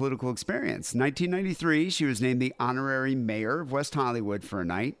of political experience. 1993, she was named the honorary mayor of West Hollywood for a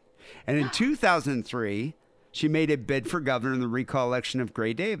night, and in 2003, she made a bid for governor in the recall election of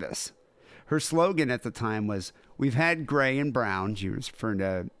Gray Davis. Her slogan at the time was, "We've had gray and brown." She was referring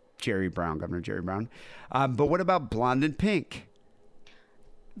to Jerry Brown, Governor Jerry Brown. But what about blonde and pink?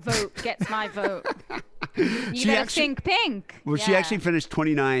 Vote gets my vote. You gotta think pink. Well, she Yeah. actually finished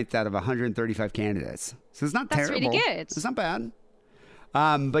 29th out of 135 candidates. So it's not That's terrible. really good. It's not bad.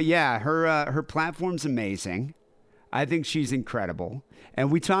 But yeah, her platform's amazing. I think she's incredible. And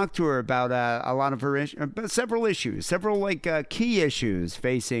we talked to her about a lot of her several issues, several key issues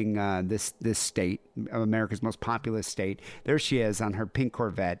facing this state, America's most populous state. There she is on her pink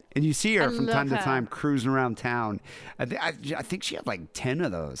Corvette, and you see her from love time to her. time cruising around town. I think she had like 10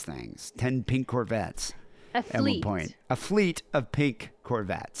 of those things, 10 pink Corvettes A at one fleet. point, a fleet of pink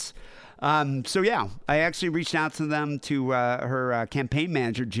Corvettes. So yeah, I actually reached out to them to her campaign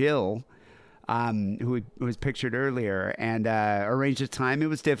manager Jill. Who was pictured earlier, and arranged a time. It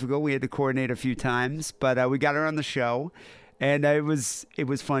was difficult. We had to coordinate a few times, but we got her on the show, and it was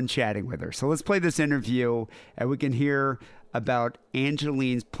fun chatting with her. So let's play this interview, and we can hear about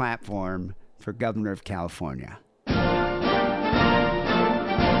Angelyne's platform for governor of California.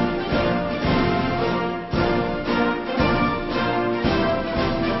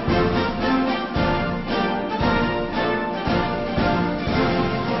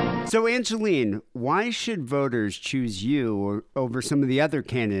 So, Angelyne, why should voters choose you over some of the other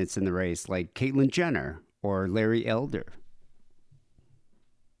candidates in the race, like Caitlyn Jenner or Larry Elder?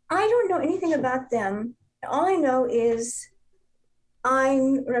 I don't know anything about them. All I know is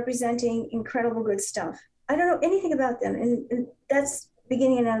I'm representing incredible good stuff. I don't know anything about them, and that's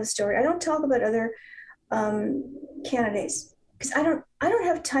beginning and end of the story. I don't talk about other candidates because I don't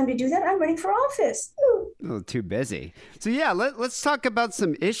have time to do that. I'm running for office. Ooh. A little too busy. So yeah, let's talk about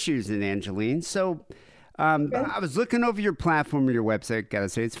some issues in Angelyne. So I was looking over your platform and your website. Gotta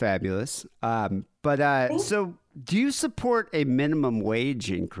say it's fabulous. So do you support a minimum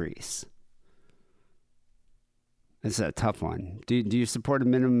wage increase? This is a tough one. Do you support a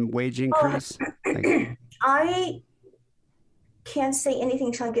minimum wage increase? I can't say anything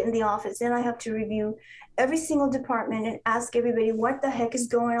until I get in the office. Then I have to review every single department and ask everybody what the heck is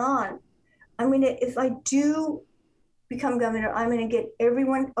going on. I mean, if I do become governor, I'm going to get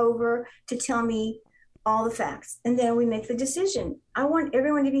everyone over to tell me all the facts, and then we make the decision. I want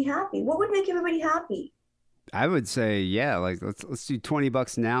everyone to be happy. What would make everybody happy? I would say, yeah, like let's do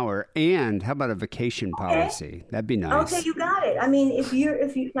 $20 an hour, and how about a vacation policy? That'd be nice. Okay, you got it. I mean, if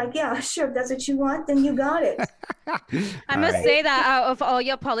you like, yeah, sure, if that's what you want, then you got it. I must say that out of all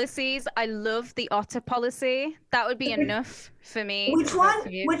your policies, I love the otter policy. That would be enough for me. Which one?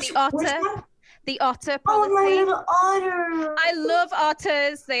 The Which otter. one? The otter Oh, policy. my little otter. I love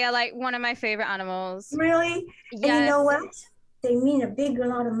otters. They are like one of my favorite animals. Really? Yes. And you know what? They mean a big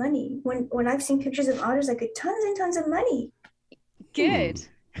lot of money. When I've seen pictures of otters, I get tons and tons of money. Good.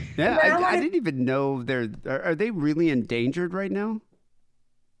 Yeah, But I didn't even know are they really endangered right now?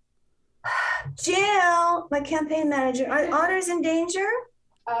 Jill, my campaign manager, are otters in danger?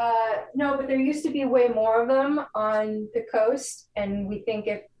 No, but there used to be way more of them on the coast, and we think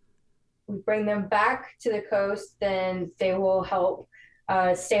if we bring them back to the coast, then they will help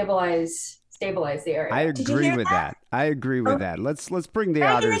stabilize the area. I agree with that. I agree with that. Let's bring the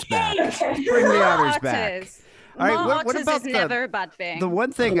otters back. Let's bring the otters back. All right, what otters about is never a bad thing. The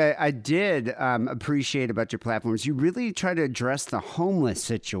one thing I did appreciate about your platform is you really try to address the homeless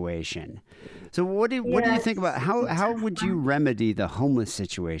situation. So what do you think about how would you remedy the homeless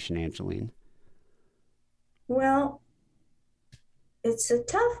situation, Angelyne? Well, it's a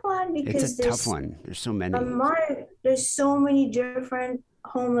tough one because tough one. There's so many. There's so many different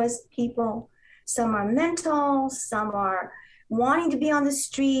homeless people. Some are mental, some are wanting to be on the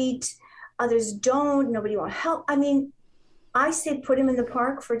street, others don't, nobody will help. I mean, I say put him in the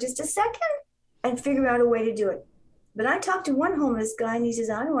park for just a second and figure out a way to do it. But I talked to one homeless guy and he says,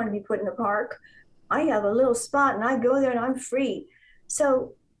 I don't want to be put in the park. I have a little spot and I go there and I'm free.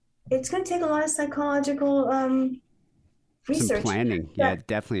 So it's going to take a lot of psychological research. Some planning. Yeah,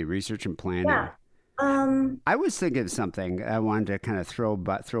 definitely research and planning. Yeah. I was thinking of something I wanted to kind of throw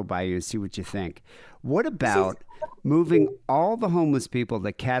by you and see what you think. What about moving all the homeless people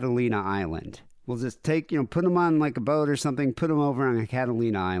to Catalina Island? We'll just put them on like a boat or something, put them over on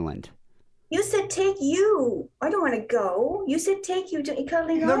Catalina Island. You said take you. I don't want to go. You said take you to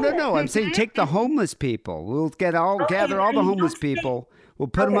Catalina Island. No. I'm saying take the homeless people. We'll gather all the homeless people. We'll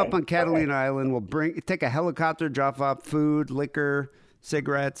put them up on Catalina Island. We'll take a helicopter, drop off food, liquor,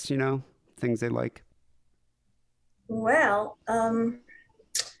 cigarettes, things they like. Well,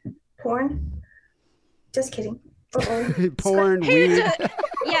 porn. Just kidding. Porn, weed.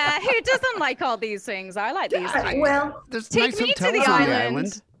 Who doesn't like all these things? I like these things. Well, there's take nice me to hotels the on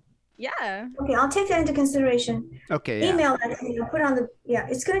island. Yeah. Okay, I'll take that into consideration. Okay, yeah. Email that to me. I'll put on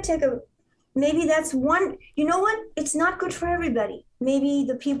it's going to take maybe that's one. You know what? It's not good for everybody. Maybe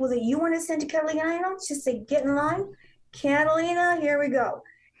the people that you want to send to Catalina Island, just say, get in line. Catalina, here we go.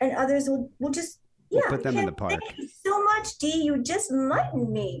 And others will just, we'll put them in the park. Thank you so much, Dee. You just enlightened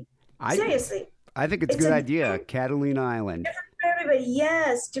me. Seriously. I think it's a good idea. Catalina Island. Different for everybody.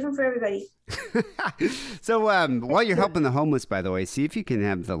 Yes, different for everybody. So while you're helping the homeless, by the way, see if you can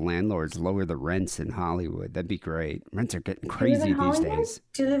have the landlords lower the rents in Hollywood. That'd be great. Rents are getting crazy these days.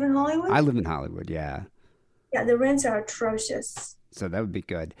 Do you live in Hollywood? I live in Hollywood, yeah. Yeah, the rents are atrocious. So that would be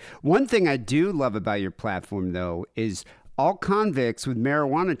good. One thing I do love about your platform, though, is all convicts with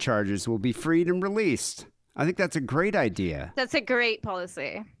marijuana charges will be freed and released. I think that's a great idea. That's a great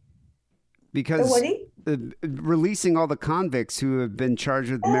policy. Because releasing all the convicts who have been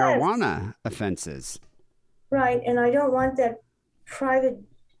charged with marijuana offenses. Right, and I don't want that private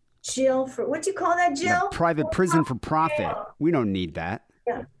jail for, what do you call that, jail? Private prison for profit. Yeah. We don't need that.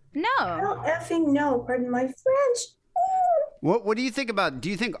 Yeah. No. Hell effing no, pardon my French. What do you think do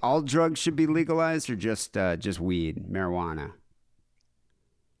you think all drugs should be legalized or just weed, marijuana?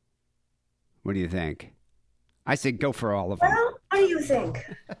 What do you think? I say go for all of them. Well, what do you think?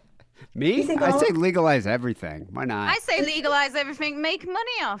 Me? I say legalize everything. Why not? I say legalize everything, make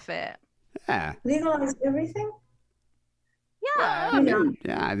money off it. Yeah. Legalize everything? Yeah.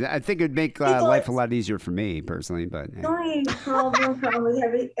 I think it would make life a lot easier for me personally. But The only problem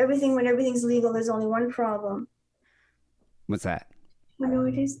with everything when everything's legal, there's only one problem. What's that? I know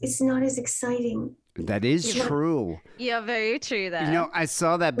it is. It's not as exciting. That is true. You're very true there. I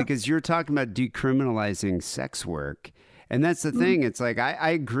saw that because you're talking about decriminalizing sex work. And that's the thing. It's like, I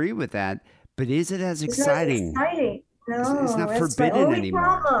agree with that. But is it as exciting? It's not exciting. No, it's not that's forbidden my only anymore.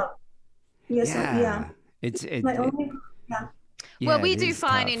 Problem. Yes, yeah. It's my only. Well, we do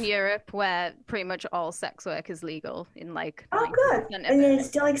fine in Europe where pretty much all sex work is legal in like. Oh, good. And then it's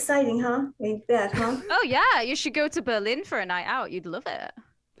still exciting, huh? I bet, huh? Oh, yeah. You should go to Berlin for a night out. You'd love it.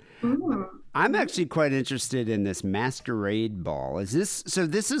 I'm actually quite interested in this masquerade ball. This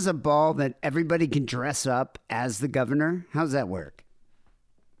is a ball that everybody can dress up as the governor? How does that work?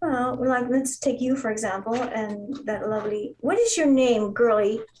 Well, like let's take you for example, and that lovely. What is your name,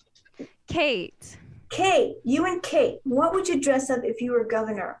 girlie? Kate. Kate. You and Kate. What would you dress up if you were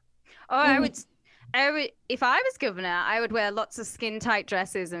governor? Oh, I would. If I was governor, I would wear lots of skin tight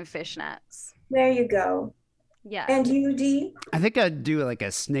dresses and fishnets. There you go. Yeah. And you, Dee? I think I'd do like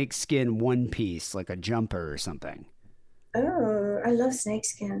a snakeskin one piece, like a jumper or something. Oh, I love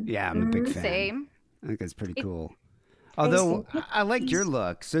snakeskin. Yeah, I'm a big fan. Same. I think that's pretty cool. Although I like your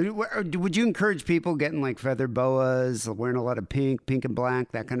look. So would you encourage people getting like feather boas, wearing a lot of pink and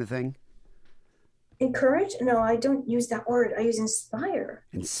black, that kind of thing? Encourage? No, I don't use that word. I use inspire.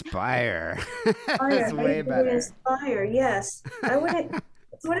 Inspire. Inspire. That's way better. Inspire, yes. I wouldn't.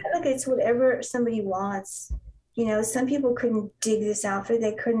 It's whatever somebody wants. You know, some people couldn't dig this outfit.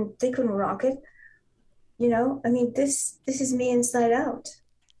 They couldn't rock it. You know, I mean, this is me inside out.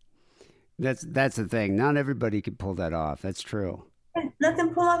 That's the thing. Not everybody can pull that off. That's true. And let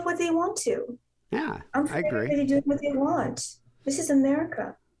them pull off what they want to. Yeah, I'm for I agree. everybody doing what they want. This is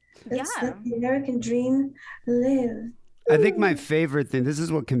America. Let's Yeah. let the American dream live. I think my favorite thing, this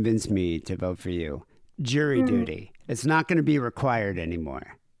is what convinced me to vote for you. Jury duty. It's not going to be required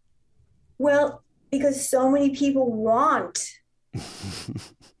anymore. Well, because so many people want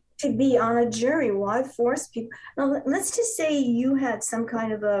to be on a jury. Why force people? Now, let's just say you had some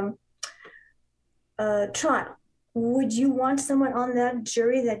kind of a trial. Would you want someone on that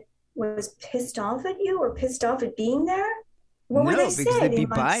jury that was pissed off at you or pissed off at being there? What would No, they because say? they'd be They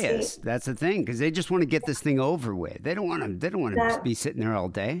might say, biased. That's the thing, because they just want to get this thing over with. They don't want to be sitting there all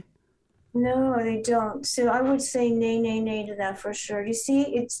day. no, they don't. So I would say nay, nay, nay to that for sure. You see,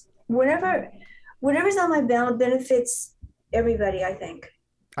 it's whatever's on my ballot benefits everybody, I think.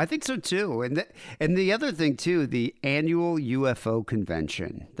 I think so too, and the other thing too, the annual UFO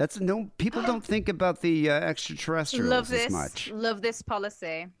convention. People don't think about the extraterrestrials Love as this. much. Love this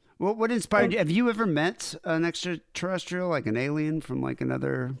policy. What inspired you? Have you ever met an extraterrestrial, like an alien from like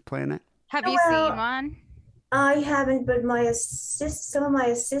another planet? Have you Well, seen one? I haven't, but some of my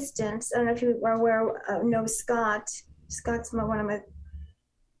assistants, I don't know if you are aware, know Scott. Scott's one of my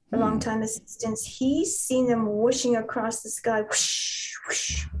longtime assistants. He's seen them whooshing across the sky, whoosh,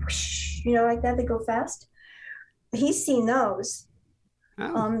 whoosh, whoosh, you know, like that. They go fast. He's seen those.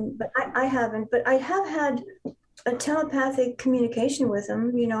 Oh. But I haven't. But I have had a telepathic communication with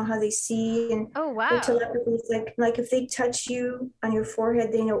them. You know how they see and Oh, wow. their telepathy is like if they touch you on your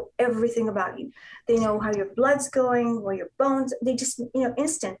forehead, they know everything about you. They know how your blood's going, where your bones. They just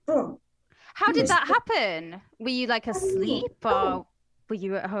instant boom. How did that happen? Were you like asleep or were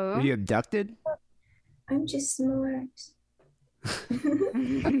you at home? Were you abducted? I'm just smart.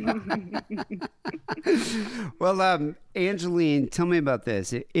 Well, Angelyne, tell me about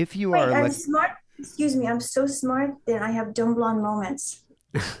this. If you Wait, are I'm like, smart. Excuse me, I'm so smart that I have dumb blonde moments,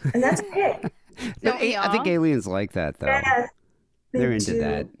 and that's okay. Don't we I think all? aliens like that though. Yes, They're into do.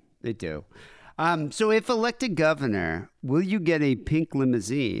 that. They do. So if elected governor, will you get a pink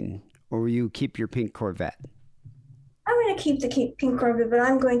limousine or will you keep your pink Corvette? I'm going to keep the pink Corvette, but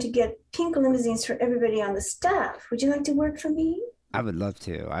I'm going to get pink limousines for everybody on the staff. Would you like to work for me? I would love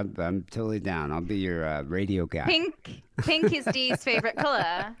to. I'm totally down. I'll be your radio guy. Pink is Dee's favorite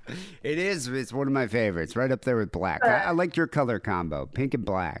color. It is. It's one of my favorites, right up there with black. I like your color combo, pink and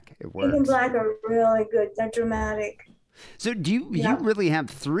black. It works. Pink and black are really good. They're dramatic. So do you really have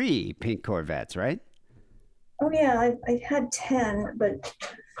 3 pink Corvettes, right? Oh yeah, I had 10, but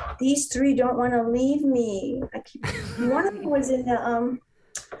these 3 don't want to leave me. One of them was in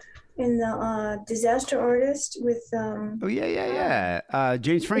the Disaster Artist with Oh yeah.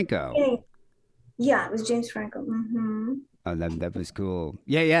 James Franco. Yeah, it was James Franco. Mm-hmm. Oh, that was cool.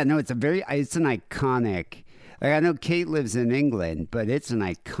 Yeah. No, it's an iconic. Like I know Kate lives in England, but it's an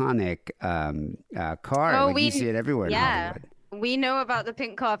iconic car. Oh, you see it everywhere in Hollywood. We know about the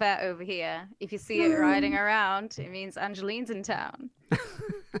pink Corvette over here. If you see it riding around, it means Angelyne's in town.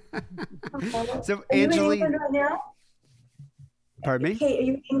 So Are you in Angelyne, England right now? pardon me?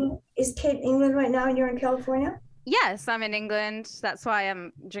 Kate, is Kate in England right now and you're in California? Yes, I'm in England. That's why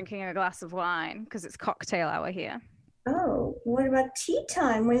I'm drinking a glass of wine, because it's cocktail hour here. Oh, what about tea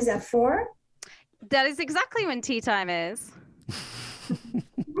time? When is that, 4? That is exactly when tea time is.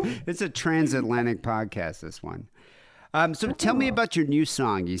 It's a transatlantic podcast, this one. So tell me about your new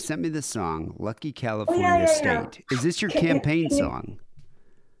song. You sent me the song, Lucky California yeah. State. Is this your campaign song?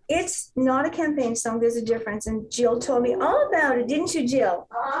 It's not a campaign song. There's a difference. And Jill told me all about it, didn't you, Jill?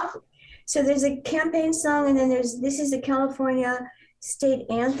 So there's a campaign song, and then this is the California state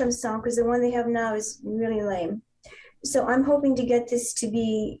anthem song because the one they have now is really lame. So I'm hoping to get this to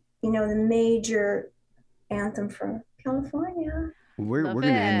be, the major anthem for California. We're Love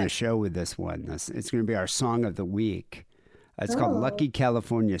going to end it. the show with this one. It's going to be our song of the week. It's called Oh. "Lucky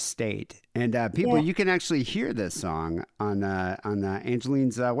California State," and people, Yeah. you can actually hear this song on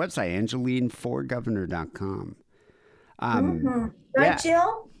Angelyne's website, AngelyneForGovernor.com. Right, yeah.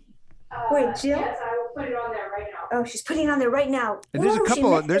 Jill? Wait, Jill? Yes, I will put it on there right now. Oh, she's putting it on there right now. And there's Ooh, a she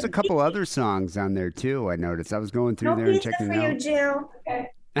couple. missed There's a it. couple other songs on there too. I noticed. I was going through No there and pizza checking for it you, out. Jill. Okay.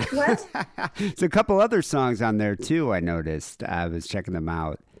 What? There's a couple other songs on there too. I noticed. I was checking them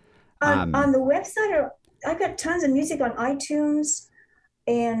out. On the website, or I've got tons of music on iTunes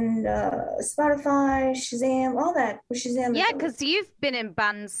and Spotify, Shazam, all that. Shazam. Yeah, because you've been in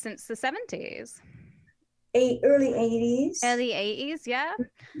bands since the 70s. Early 80s. Early 80s, yeah.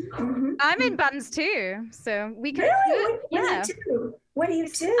 Mhm. I'm in bands too, so we can. Really? What Yeah, do you do? What do you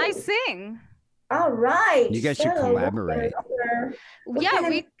do? I sing. All right. You guys should Hello, collaborate. What Yeah, kind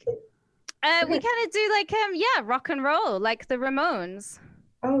of- we kind of do like rock and roll, like the Ramones.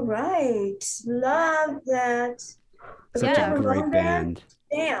 All right. Love that. Such Yeah. a great band.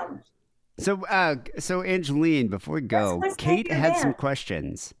 Damn. So Angelyne, before we go, What's the name Kate of your had some band?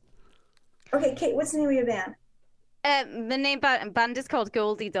 questions. Okay, Kate, what's the name of your band? The name band is called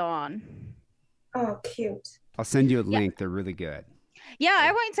Goldie Dawn. Oh, cute. I'll send you a link. They're really good. Yeah,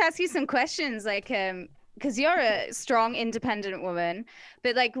 I wanted to ask you some questions, like, because you're a strong, independent woman,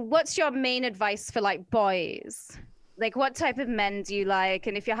 but like, what's your main advice for like boys? Like, what type of men do you like?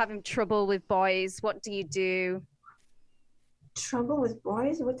 And if you're having trouble with boys, what do you do? Trouble with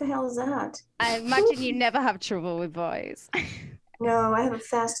boys? What the hell is that? I imagine you never have trouble with boys, No, I have a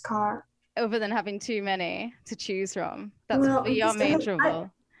fast car. other than having too many to choose from. That's Well, your just- main I-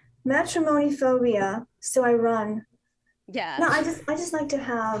 trouble. Matrimony phobia, so I run. Yeah. No, I just like to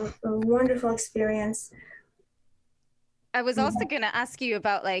have a wonderful experience. I was also going to ask you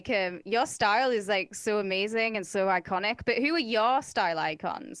about like your style is like so amazing and so iconic, but who are your style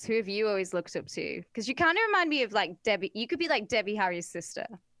icons? Who have you always looked up to? Because you kind of remind me of like Debbie. You could be like Debbie Harry's sister.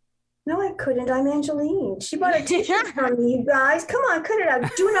 No, I couldn't. I'm Angelyne. She bought a t-shirt from me, you guys. Come on, cut it out.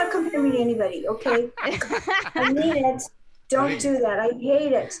 Do not compare me to anybody, okay? I mean it. Don't do that. I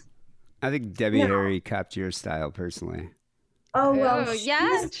hate it. I think Debbie No. Harry copped your style personally. Oh, well, Oh, she yeah?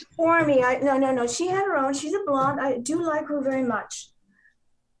 was for me. No. She had her own. She's a blonde. I do like her very much.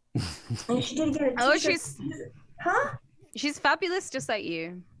 And she did get a t-shirt. Oh, she's Huh? fabulous, just like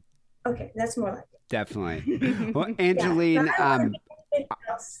you. Okay, that's more like it. Definitely. Well, Yeah. Angelyne, I don't wanna be anything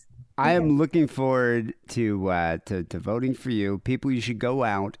else. I am looking forward to voting for you. People, you should go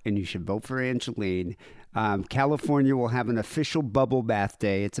out and you should vote for Angelyne. California will have an official bubble bath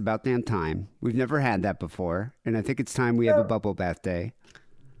day. It's about damn time. We've never had that before, and I think it's time we have a bubble bath day.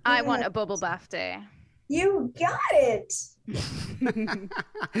 I want a bubble bath day. You got it.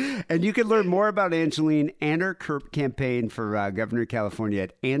 And you can learn more about Angelyne and her campaign for Governor of California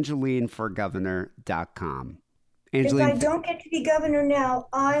at AngelyneForGovernor.com. If I Angelyne, don't get to be governor now,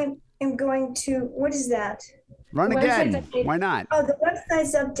 I am going to, what is that? run The website's again. updated. Why not? Oh, the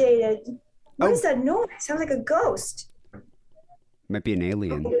website's updated. What Oh. is that noise? Sounds like a ghost. Might be an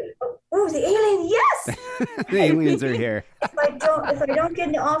alien. Oh, the alien, yes! The aliens are here. If I don't get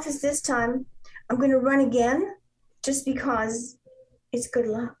into office this time, I'm going to run again just because it's good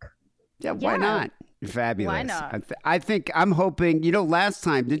luck. Yeah, why Yeah. not? Fabulous. Why not? I think I'm hoping. Last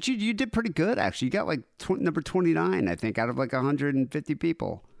time you did pretty good actually. You got like number 29, I think, out of like 150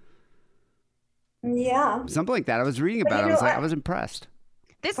 people, Yeah. something like that. I was reading But about it. you know, I was impressed.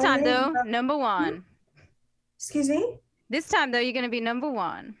 This Oh, time, yeah. though, number one. Excuse me? This time, though, you're going to be number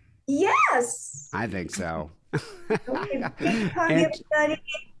one. Yes. I think so. Okay, big hug, And- everybody.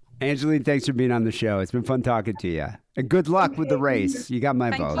 Angelyne, thanks for being on the show. It's been fun talking to you. And good luck with the race. You got my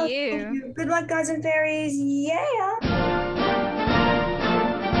Thank vote. Oh, you. thank you. Good luck, guys and fairies. Yeah.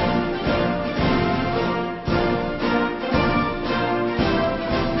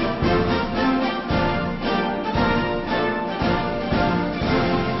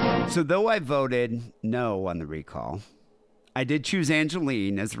 So though I voted no on the recall, I did choose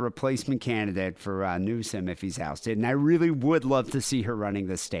Angelyne as the replacement candidate for Newsom if he's ousted, and I really would love to see her running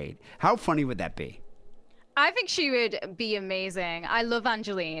the state. How funny would that be? I think she would be amazing. I love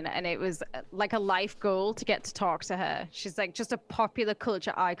Angelyne, and it was like a life goal to get to talk to her. She's like just a popular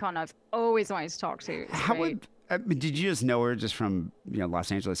culture icon I've always wanted to talk to. It's How great. would did you just know her just from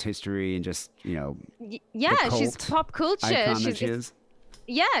Los Angeles history and just Yeah, she's cult pop culture. icon that she is?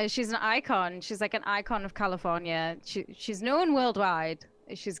 Yeah, she's an icon. She's like an icon of California. She's known worldwide.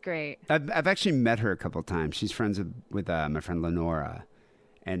 She's great. I've actually met her a couple of times. She's friends with my friend Lenora,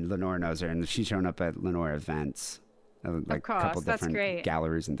 and Lenora knows her, and she's shown up at Lenora events, like course, a couple that's different great.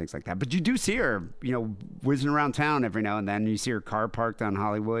 galleries and things like that. But you do see her, whizzing around town every now and then. You see her car parked on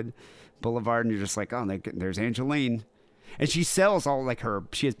Hollywood Boulevard, and you're just like, oh, there's Angelyne. And she sells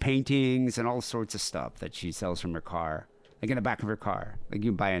she has paintings and all sorts of stuff that she sells from her car, like in the back of her car. Like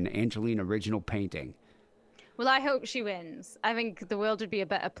you can buy an Angelyne original painting. Well, I hope she wins. I think the world would be a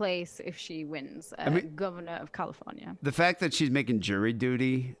better place if she wins governor of California. The fact that she's making jury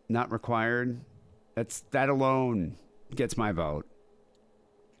duty not required, that alone gets my vote.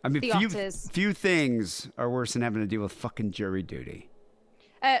 I mean, few things are worse than having to deal with fucking jury duty.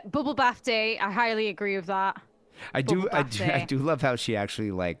 Bubble bath day. I highly agree with that. I do love how she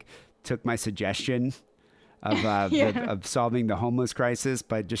actually took my suggestion of solving the homeless crisis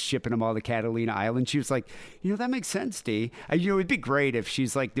by just shipping them all to Catalina Island. She was like, that makes sense, Dee. It'd be great if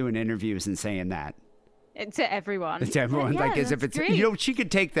she's doing interviews and saying that. To everyone. To everyone, Yeah, as if it's great. She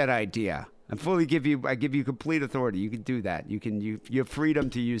could take that idea. I give you complete authority. You can do that. You have freedom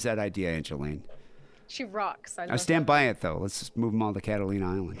to use that idea, Angelyne. She rocks. I stand by it, though. Let's just move them all to Catalina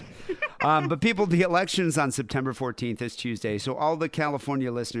Island. But people, the election's on September 14th, this Tuesday. So all the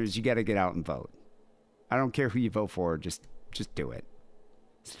California listeners, you got to get out and vote. I don't care who you vote for. Just do it.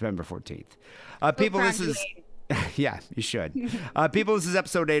 September 14th. People, this is... Yeah, you should. People, this is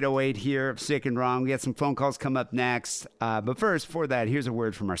episode 808 here of Sick and Wrong. We got some phone calls come up next. But first, before that, here's a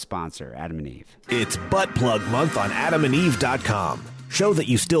word from our sponsor, Adam and Eve. It's Butt Plug Month on adamandeve.com. Show that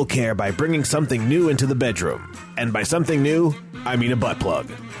you still care by bringing something new into the bedroom. And by something new, I mean a butt plug.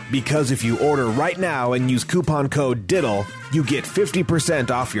 Because if you order right now and use coupon code DIDDLE, you get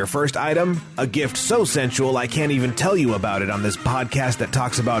 50% off your first item, a gift so sensual I can't even tell you about it on this podcast that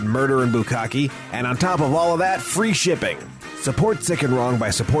talks about murder and bukkake, and on top of all of that, free shipping. Support Sick and Wrong by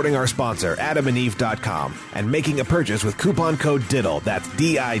supporting our sponsor, adamandeve.com, and making a purchase with coupon code DIDDLE. That's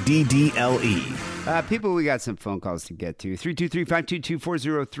DIDDLE. People, we got some phone calls to get to.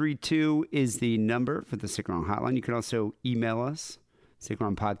 323-522-4032 is the number for the Sick and Wrong hotline. You can also email us,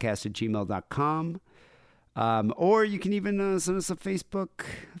 sickandwrongpodcast@gmail.com. Or you can even send us a Facebook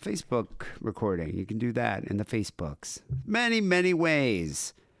recording. You can do that in the Facebooks. Many, many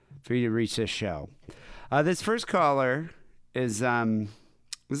ways for you to reach this show. This first caller is this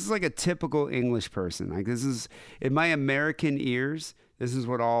is like a typical English person. This is, in my American ears, this is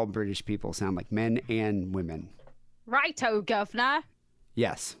what all British people sound like, men and women. Righto, governor.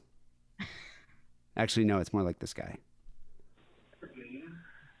 Yes. Actually, no, it's more like this guy.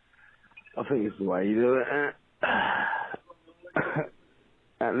 I think it's the way you do it.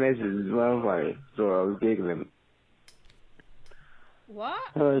 That message is well funny, so I was giggling. What?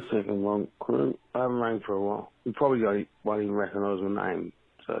 Hello, Sick and Wrong crew. I haven't rang for a while. You probably won't even recognise my name,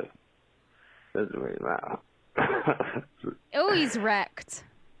 so it doesn't really matter. Oh, he's wrecked.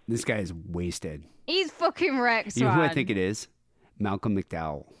 This guy is wasted. He's fucking wrecked, You know who I man. think it is? Malcolm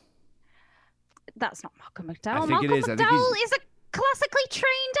McDowell. That's not Malcolm McDowell. I think Malcolm it is. I think McDowell is a classically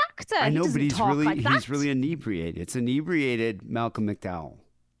trained actor. I know, he but doesn't he's really inebriated. It's inebriated Malcolm McDowell.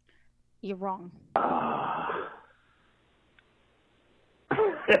 You're wrong.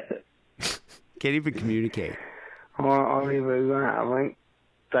 Can't even communicate. I'll leave it at that, I think.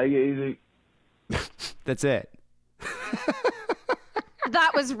 Take it easy. That's it.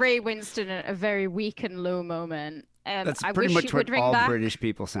 That was Ray Winston at a very weak and low moment. That's I pretty wish much you would what ring all back. British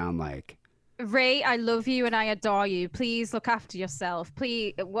people sound like. Ray, I love you and I adore you. Please look after yourself.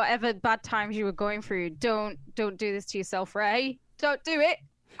 Please, whatever bad times you were going through, don't do this to yourself, Ray. Don't do it.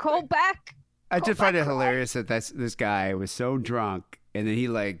 Call back. I Call just find back, it Ray. hilarious that this guy was so drunk, and then he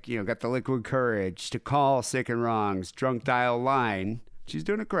got the liquid courage to call Sick and Wrong's drunk dial line. She's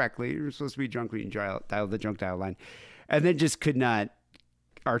doing it correctly. You're supposed to be drunk when you dial the drunk dial line, and then just could not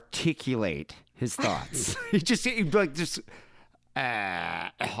articulate his thoughts. Take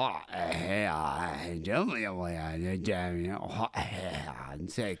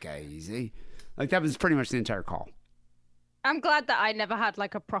it easy. Like that was pretty much the entire call. I'm glad that I never had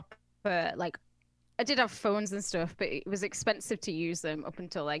like a proper I did have phones and stuff, but it was expensive to use them up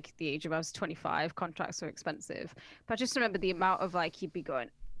until like the age of I was 25. Contracts were expensive. But I just remember the amount of like you'd be going,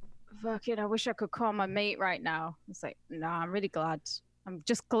 fucking, I wish I could call my mate right now. It's like, nah, I'm really glad. I'm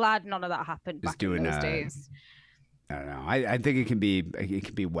just glad none of that happened back in those days. I don't know. I think it can be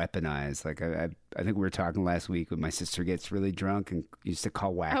weaponized. Like I think we were talking last week when my sister gets really drunk and used to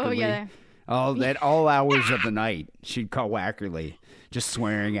call Wackerly. Oh yeah. At all hours of the night, she'd call Wackerly, just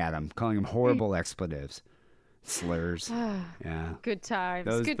swearing at him, calling him horrible expletives, slurs. Yeah. Good times.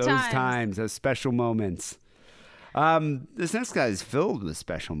 Those Good times, those special moments. This next guy is filled with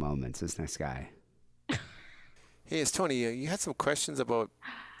special moments. This next guy. Hey, it's Tony. You had some questions about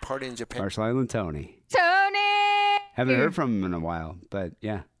party in Japan. Marshall Island Tony. Tony! Haven't heard from him in a while, but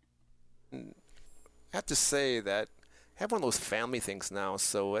yeah. I have to say that I have one of those family things now,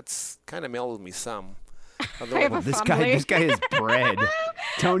 so it's kind of mellowed me some. Although This guy has bread.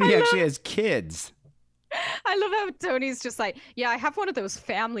 Tony actually has kids. I love how Tony's just like, yeah, I have one of those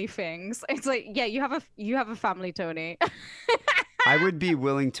family things. It's like, yeah, you have a family, Tony. I would be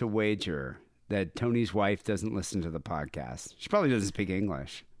willing to wager that Tony's wife doesn't listen to the podcast. She probably doesn't speak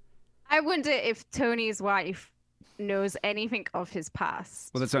English. I wonder if Tony's wife knows anything of his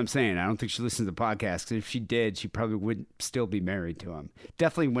past. Well, that's what I'm saying. I don't think she listens to the podcast. 'Cause if she did, she probably would still be married to him.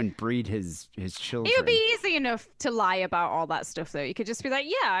 Definitely wouldn't breed his children. It would be easy enough to lie about all that stuff, though. You could just be like,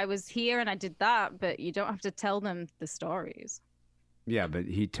 yeah, I was here and I did that, but you don't have to tell them the stories. Yeah, but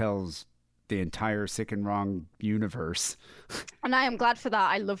he tells the entire Sick and Wrong universe. And I am glad for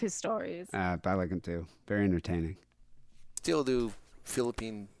that. I love his stories. I like him too. Very entertaining. still do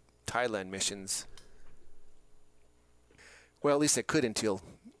Philippine, Thailand missions. Well, at least I could until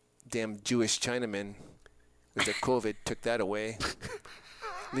damn Jewish Chinamen with the COVID took that away.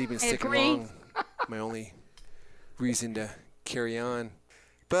 Leaving Sick and Wrong, my only reason to carry on.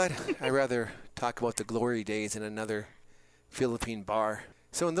 But I'd rather talk about the glory days in another Philippine bar.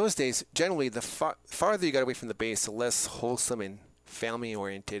 So in those days, generally, the farther you got away from the base, the less wholesome and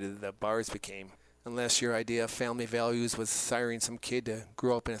family-oriented the bars became. Unless your idea of family values was siring some kid to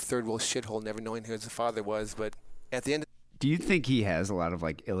grow up in a third-world shithole, never knowing who his father was. But at the end... Do you think he has a lot of,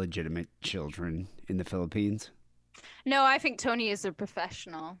 like, illegitimate children in the Philippines? No, I think Tony is a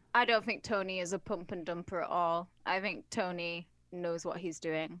professional. I don't think Tony is a pump and dumper at all. I think Tony knows what he's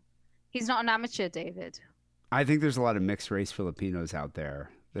doing. He's not an amateur, David. I think there's a lot of mixed race Filipinos out there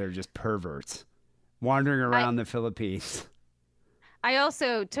that are just perverts wandering around the Philippines. I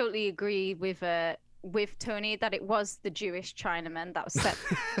also totally agree with Tony that it was the Jewish Chinamen that set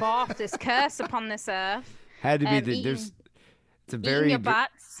forth this curse upon this earth. Had to be it's a very your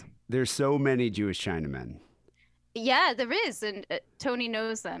butts. There's so many Jewish Chinamen. Yeah, there is, and Tony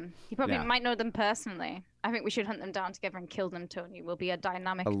knows them. He probably might know them personally. I think we should hunt them down together and kill them, Tony. We'll be a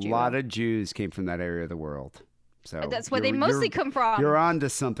dynamic duo. A lot of Jews came from that area of the world. So that's where they mostly come from. You're on to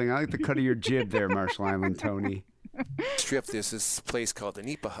something. I like the cut of your jib there, Marshall Island Tony. Strip, there's this place called the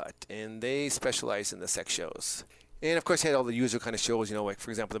Nipa Hut, and they specialize in the sex shows. And, of course, you had all the usual kind of shows, you know, like,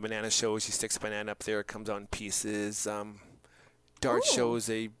 for example, the banana shows. She sticks a banana up there, it comes out in pieces. Dart shows,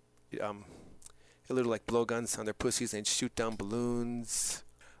 they little like blowguns on their pussies and shoot down balloons.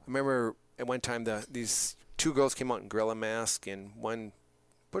 I remember at one time these two girls came out in gorilla mask, and one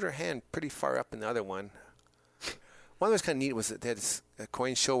put her hand pretty far up in the other one. One that was kind of neat was that they had a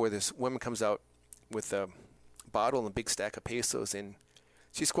coin show where this woman comes out with a bottle and a big stack of pesos, and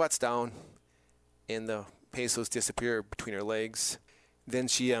she squats down, and the pesos disappear between her legs. Then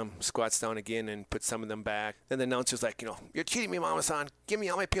she squats down again and puts some of them back. Then the announcer's like, you're cheating me, Mama-san. Give me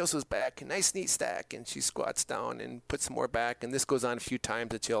all my pesos back. A nice, neat stack. And she squats down and puts some more back. And this goes on a few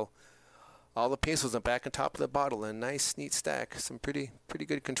times until all the pesos are back on top of the bottle. A nice, neat stack. Some pretty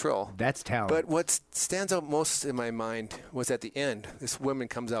good control. That's talent. But what stands out most in my mind was at the end, this woman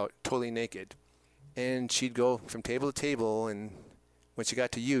comes out totally naked. And she'd go from table to table. And when she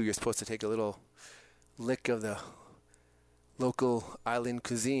got to you're supposed to take a little lick of the local island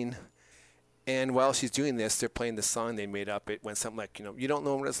cuisine, and while she's doing this, they're playing the song they made up. It went something like, you don't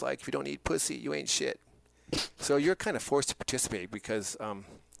know what it's like if you don't eat pussy, you ain't shit. So you're kind of forced to participate because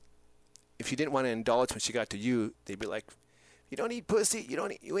if you didn't want to indulge when she got to you, they'd be like, you don't eat pussy,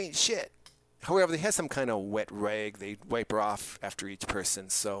 you ain't shit. However, they had some kind of wet rag they wipe her off after each person,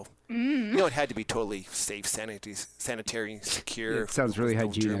 so it had to be totally safe, sanitary, secure. It sounds really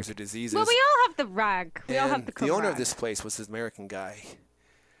hygienic. No germs or diseases. Well, we all have the rag. We all have the owner rag. of this place was this American guy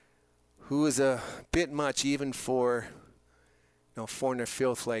who was a bit much even for foreigner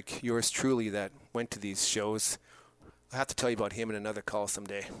filth like yours truly that went to these shows. I'll have to tell you about him in another call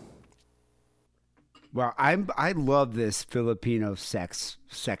someday. Well, I love this Filipino sex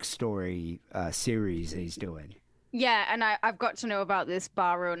story series he's doing. Yeah, and I've got to know about this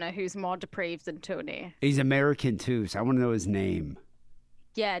bar owner who's more depraved than Tony. He's American too, so I want to know his name.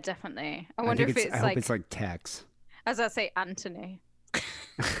 Yeah, definitely. I wonder if it's I hope it's like Tex. As I say, Anthony.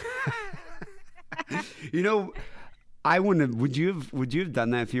 I wouldn't. Would you have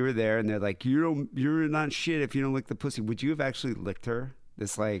done that if you were there and they're like, you're not shit if you don't lick the pussy? Would you have actually licked her?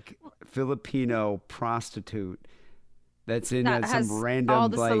 This like Filipino prostitute that's in has some random all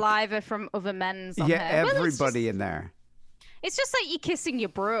the like saliva from other men's on her. Everybody in there. It's just like you kissing your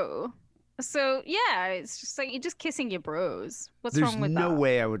bro. So yeah, it's just like you're just kissing your bros. What's There's wrong with no that?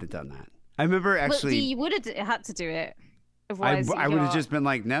 way I would have done that. I remember actually. Well, you would have had to do it. I Otherwise, would have just been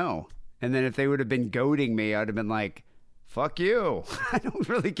like, no. And then if they would have been goading me, I'd have been like, fuck you. I don't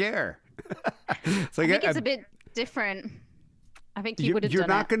really care. It's like, I think it's a bit different. I think you would have done You're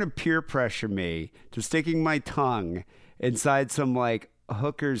not it. going to peer pressure me to sticking my tongue inside some like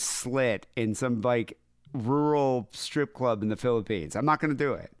hooker's slit in some like rural strip club in the Philippines. I'm not going to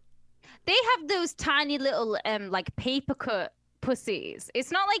do it. They have those tiny little like paper cut pussies.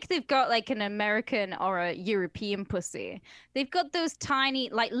 It's not like they've got like an American or a European pussy. They've got those tiny,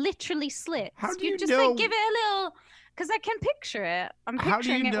 like literally slits. How do you you just know? like give it a little, because I can picture it. I'm How do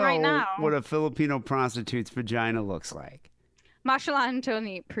picturing you it know right now. what a Filipino prostitute's vagina looks like? Marshall and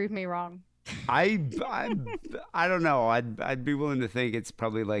Tony proved me wrong. I don't know. I'd be willing to think it's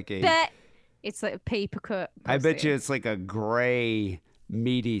probably like a. Bet it's like a paper cut. I bet pussy. you it's like a gray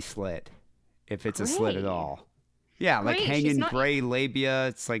meaty slit, if it's a slit at Gray? all. Yeah, like Great, hanging she's not- gray labia.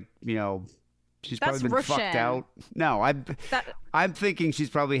 It's like, she's That's probably been fucked Russian. out. No, That- I'm thinking she's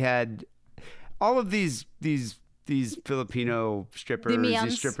probably had all of these Filipino strippers, Demians.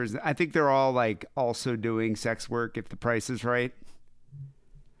 these strippers. I think they're all like also doing sex work if the price is right.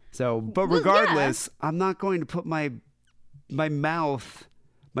 So, but Well, yeah. regardless, I'm not going to put my mouth,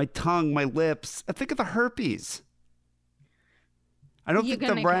 my tongue, my lips. I think of the herpes. I don't You're think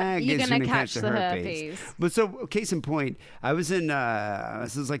the gonna rag you're is gonna going to catch catch the the herpes. herpes. But so, case in point, I was in,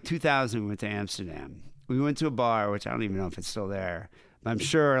 this was like 2000, we went to Amsterdam. We went to a bar, which I don't even know if it's still there. But I'm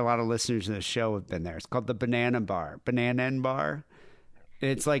sure a lot of listeners of the show have been there. It's called the Banana Bar. Banana Bar.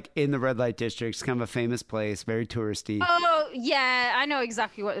 It's like in the red light district. It's kind of a famous place, very touristy. Oh yeah, I know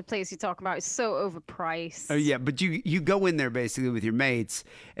exactly what the place you're talking about. It's so overpriced. Oh yeah, but you go in there basically with your mates,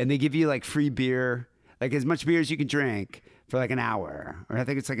 and they give you like free beer, like as much beer as you can drink for like an hour, or I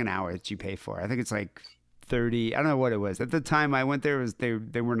think it's like an hour that you pay for. I think it's like 30. I don't know what it was at the time I went there. It was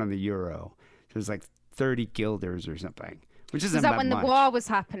they weren't on the euro. It was like 30 guilders or something, which isn't Was that when much. the war was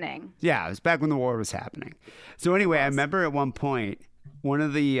happening? Yeah, it was back when the war was happening. So anyway, I remember at one point, one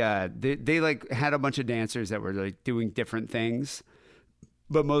of the they like had a bunch of dancers that were like doing different things,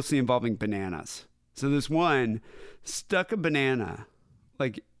 but mostly involving bananas. So this one stuck a banana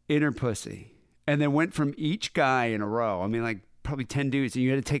like in her pussy, and then went from each guy in a row. I mean, like probably 10 dudes, and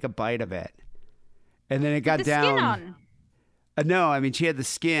you had to take a bite of it, and then it got the down. skin on. No, I mean she had the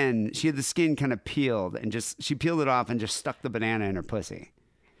skin. She had the skin kind of peeled, and she peeled it off and just stuck the banana in her pussy.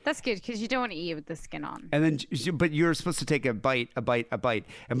 That's good because you don't want to eat it with the skin on. And then, but you're supposed to take a bite. And by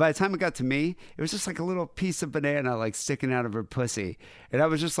the time it got to me, it was just like a little piece of banana like sticking out of her pussy. And I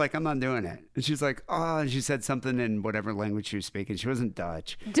was just like, I'm not doing it. And she's like, oh, and she said something in whatever language she was speaking. She wasn't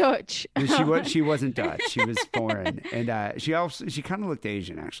Dutch. Dutch. And she wasn't Dutch. She was foreign. And she kind of looked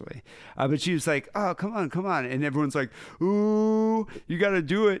Asian actually. But she was like, oh, come on. And everyone's like, ooh, you got to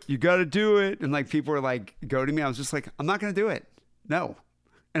do it. You got to do it. And like people were like goading me. I was just like, I'm not going to do it. No.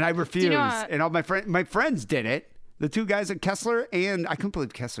 And I refused. You know what? And all my friends did it. The two guys at Kessler, and I couldn't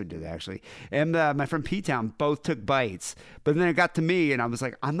believe Kessler did it actually. And my friend P-Town both took bites. But then it got to me, and I was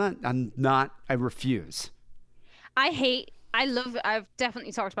like, I refuse. I've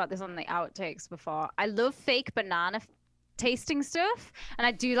definitely talked about this on the outtakes before. I love fake banana tasting stuff, and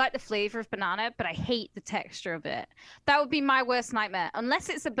I do like the flavor of banana, but I hate the texture of it. That would be my worst nightmare. Unless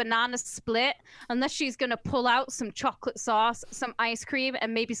it's a banana split, unless she's gonna pull out some chocolate sauce, some ice cream,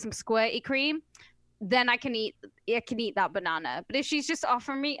 and maybe some squirty cream, then I can eat that banana. But if she's just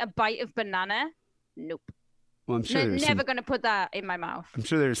offering me a bite of banana, nope. Well, I'm sure Never gonna put that in my mouth. I'm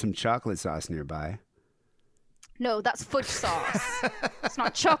sure there's some chocolate sauce nearby. No, that's fudge sauce. It's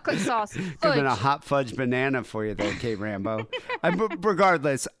not chocolate sauce. Could have Fudge. been a hot fudge banana for you there, Kate Rambo.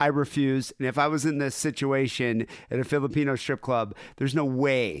 Regardless, I refuse. And if I was in this situation at a Filipino strip club, there's no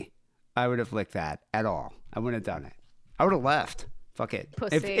way I would have licked that at all. I wouldn't have done it. I would have left. Fuck it.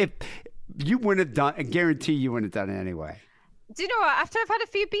 Pussy. If you wouldn't have done, I guarantee you wouldn't have done it anyway. Do you know what? After I've had a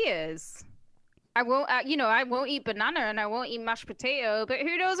few beers, I won't. I won't eat banana and I won't eat mashed potato. But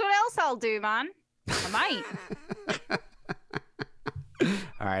who knows what else I'll do, man? I might.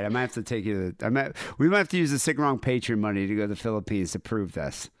 All right, I might have to take you to. We might have to use the Sick Wrong Patreon money to go to the Philippines to prove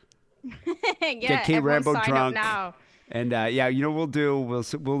this. Yeah, Get Kate everyone Rambo sign up drunk. now. And we'll do.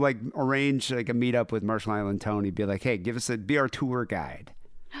 We'll like arrange like a meetup with Marshall Island Tony. Be like, hey, be our tour guide.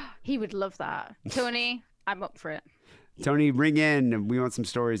 He would love that. Tony, I'm up for it. Tony, ring in. We want some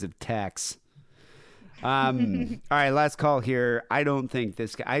stories of Tex. All right, last call here. I don't think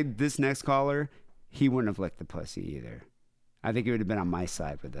this next caller, he wouldn't have licked the pussy either. I think he would have been on my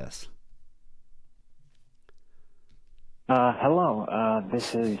side with this. Hello.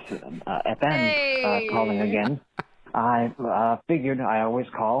 This is FM calling again. I figured I always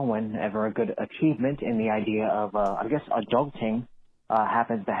call whenever a good achievement in the idea of, I guess, adulting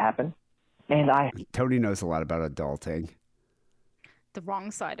happens to happen. And Tony knows a lot about adulting. The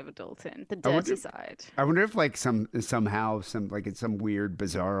wrong side of adulting, the dirty side. I wonder if, like, somehow, like in some weird,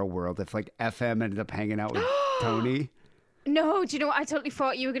 bizarre world, if like FM ended up hanging out with Tony. No, do you know what I totally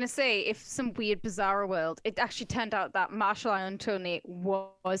thought you were going to say? If some weird, bizarre world, it actually turned out that Marshall and Tony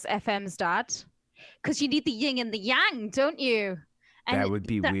was FM's dad. Because you need the yin and the yang, don't you? And that would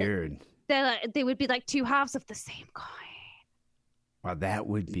be weird. They would be like two halves of the same coin. Wow, that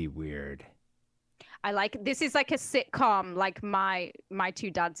would be weird. This is like a sitcom, like my two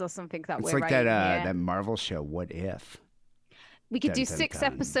dads or something that it's we're like writing that Marvel show, What If? We could do 6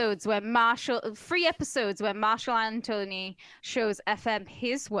 episodes where Marshall, 3 episodes where Marshall and Tony shows FM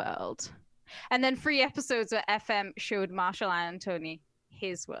his world. And then 3 episodes where FM showed Marshall and Tony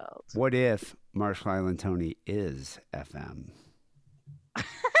his world. What if Marshall Island Tony is FM?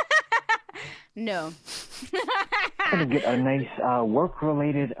 No. I'm going to get a nice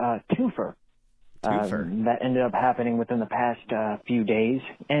work-related twofer. That ended up happening within the past few days,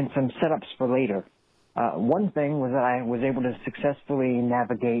 and some setups for later. One thing was that I was able to successfully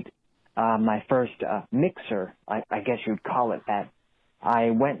navigate my first mixer, I guess you'd call it that.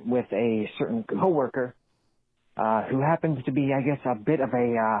 I went with a certain coworker who happens to be, I guess, a bit of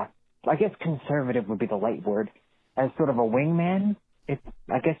a, I guess conservative would be the light word, as sort of a wingman,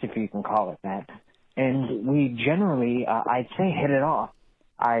 I guess if you can call it that. And we generally, I'd say, hit it off.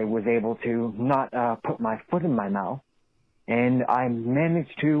 I was able to not put my foot in my mouth, and I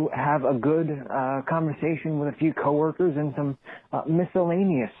managed to have a good conversation with a few coworkers and some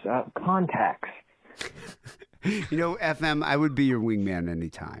miscellaneous contacts. You know, FM, I would be your wingman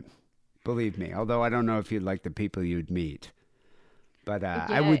anytime. Believe me. Although I don't know if you'd like the people you'd meet. But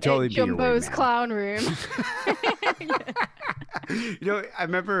I would totally be your wingman. Jumbo's clown room. You know, I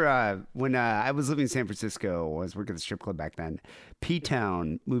remember when I was living in San Francisco, I was working at the strip club back then.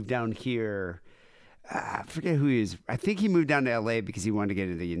 P-Town moved down here. I forget who he is. I think he moved down to LA because he wanted to get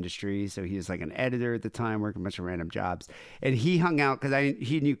into the industry. So he was like an editor at the time, working a bunch of random jobs. And he hung out because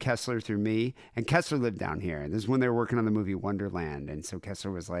he knew Kessler through me. And Kessler lived down here. And this is when they were working on the movie Wonderland. And so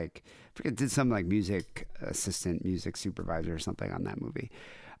Kessler was like, I forget, did some like music assistant, music supervisor or something on that movie.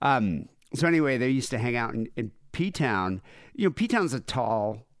 So anyway, they used to hang out in P-Town. You know, P-Town's a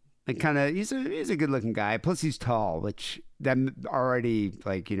tall, like kind of, he's a good looking guy. Plus he's tall, which then already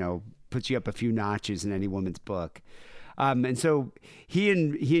like, you know, puts you up a few notches in any woman's book. And so he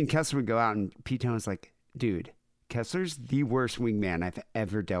and Kessler would go out, and P-Town was like, dude, Kessler's the worst wingman I've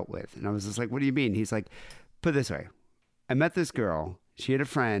ever dealt with. And I was just like, what do you mean? He's like, put it this way. I met this girl. She had a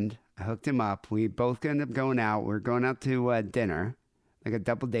friend. I hooked him up. We both ended up going out. We're going out to dinner, like a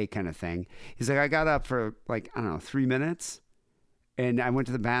double date kind of thing. He's like, I got up for like, I don't know, 3 minutes. And I went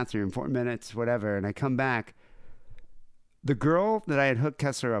to the bathroom, 4 minutes, whatever. And I come back. The girl that I had hooked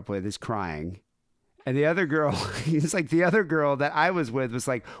Kessler up with is crying. And the other girl, he's like, the other girl that I was with was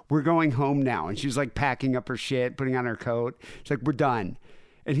like, we're going home now. And she was like packing up her shit, putting on her coat. She's like, we're done.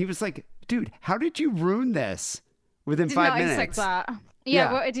 And he was like, dude, how did you ruin this within 5 minutes? Like that.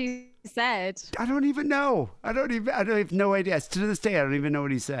 Yeah, what had he said? I don't even know. I have no idea. To this day, I don't even know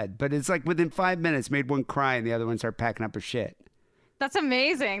what he said. But it's like within 5 minutes, made one cry and the other one started packing up her shit. That's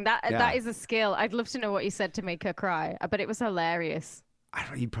amazing. That is a skill. I'd love to know what he said to make her cry. I bet it was hilarious. I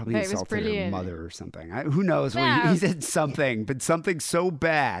don't know. He probably insulted her mother or something. Who knows? He said something, but something so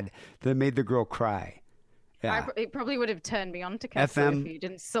bad that made the girl cry. Yeah. It probably would have turned me on to Kessler if he'd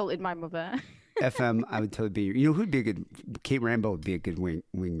insulted my mother. FM, I would totally be. You know who'd be a good? Kate Rambo would be a good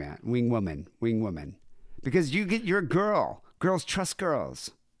wingwoman, because you're a girl. Girls trust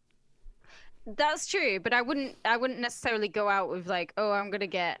girls. That's true, but I wouldn't necessarily go out with like, oh, I'm gonna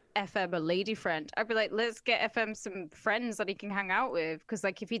get FM a lady friend. I'd be like, let's get FM some friends that he can hang out with, because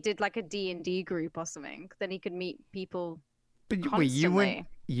like if he did like a D&D group or something, then he could meet people. But constantly.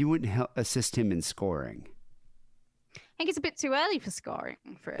 you wouldn't assist him in scoring. I think it's a bit too early for scoring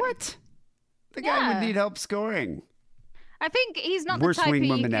for him. What? The guy would need help scoring. I think he's not Worst the type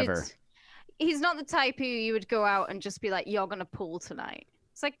wingwoman ever. He's not the type who you would go out and just be like, you're gonna pool tonight.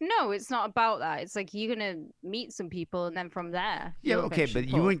 It's like, no, it's not about that. It's like you're going to meet some people and then from there. Yeah, okay, but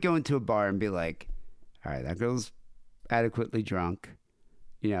you wouldn't go into a bar and be like, all right, that girl's adequately drunk.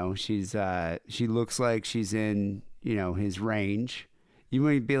 You know, she looks like she's in, you know, his range. You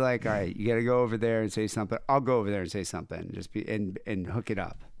wouldn't be like, all right, you got to go over there and say something. I'll go over there and say something. Just be and hook it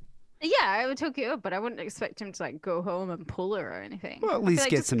up. Yeah, Yeah, I would hook it up, but I wouldn't expect him to like go home and pull her or anything. Well, at I'd be least like,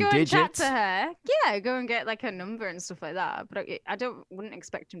 get just some go and chat digits. to her. Yeah, go and get like her number and stuff like that. But wouldn't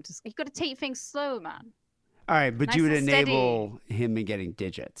expect him to. You got to take things slow, man. All right, but Nice you would and steady. enable him in getting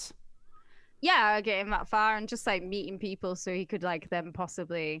digits. Yeah, I'd get him that far and just like meeting people so he could like then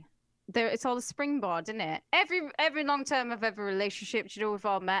possibly. It's all the springboard, isn't it? Every long term of every relationship, you know, we've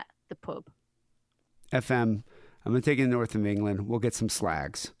all met the pub. FM, I'm going to take you to north of England. We'll get some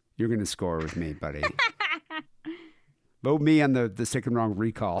slags. You're going to score with me, buddy. Vote me on the sick and wrong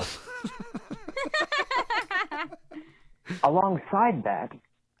recall. Alongside that,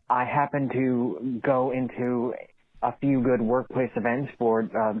 I happen to go into a few good workplace events for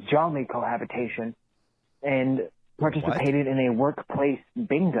Jolly Cohabitation and participated in a workplace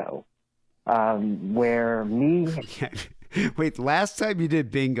bingo where me... Wait, last time you did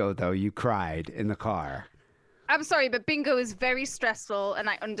bingo, though, you cried in the car. I'm sorry, but bingo is very stressful, and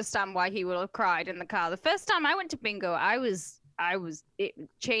I understand why he would have cried in the car. The first time I went to bingo, it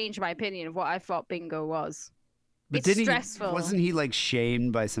changed my opinion of what I thought bingo was. But it's stressful. Wasn't he like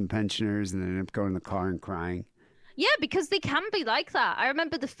shamed by some pensioners and then ended up going in the car and crying? Yeah, because they can be like that. I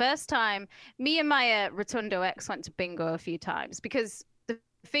remember the first time me and my Rotundo ex went to bingo a few times because the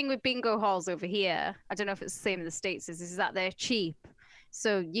thing with bingo halls over here, I don't know if it's the same in the States, is that they're cheap.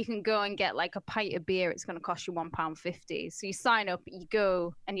 So you can go and get like a pint of beer. It's going to cost you £1.50. So you sign up, you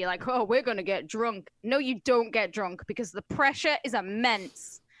go, and you're like, oh, we're going to get drunk. No, you don't get drunk because the pressure is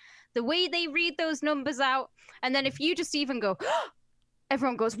immense. The way they read those numbers out. And then if you just even go,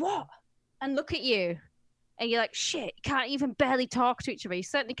 everyone goes, what? And look at you. And you're like, shit, you can't even barely talk to each other. You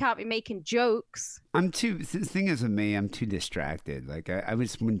certainly can't be making jokes. The thing is with me, I'm too distracted. Like, I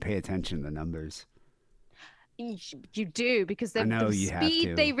just wouldn't pay attention to the numbers. You do, because the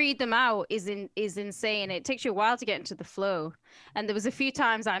speed they read them out is insane. It takes you a while to get into the flow. And there was a few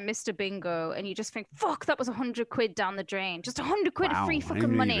times I missed a bingo, and you just think, fuck, that was £100 down the drain. Just £100 of free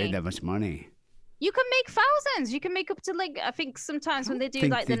fucking money. You made that much money. You can make thousands. You can make up to like, I think sometimes when they do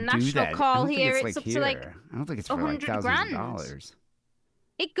like the national call here, it's up to like I don't think it's for like thousands of dollars.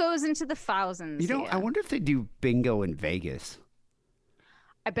 It goes into the thousands. You know, I wonder if they do bingo in Vegas.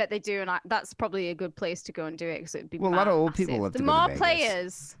 I bet they do, and that's probably a good place to go and do it because it'd be a lot of old people love to go to The more Vegas.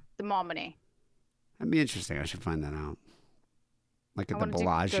 players, the more money. That'd be interesting. I should find that out. Like at the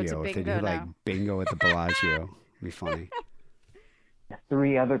Bellagio, if they do like now. Bingo at the Bellagio, it'd be funny.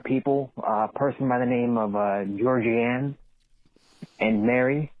 3 other people, a person by the name of Georgianne and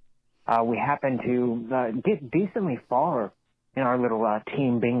Mary. We happened to get decently far in our little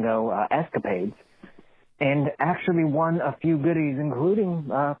team bingo escapades, and actually won a few goodies, including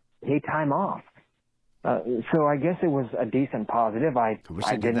paid time off. So I guess it was a decent positive. I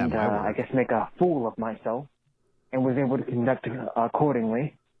didn't, I guess, make a fool of myself and was able to conduct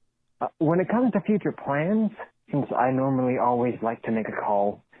accordingly. When it comes to future plans, since I normally always like to make a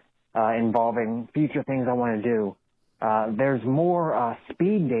call involving future things I want to do, there's more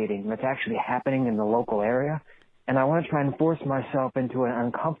speed dating that's actually happening in the local area, and I want to try and force myself into an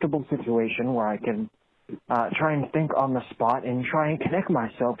uncomfortable situation where I can try and think on the spot and try and connect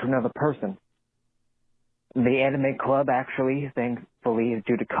myself to another person. The anime club actually, thankfully,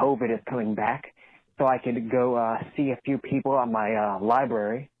 due to COVID, is coming back, so I could go see a few people at my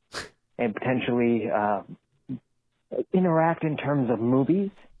library and potentially interact in terms of movies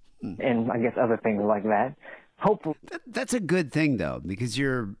and I guess other things like that. Hopefully, that's a good thing though, because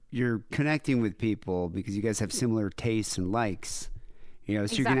you're connecting with people because you guys have similar tastes and likes. You know,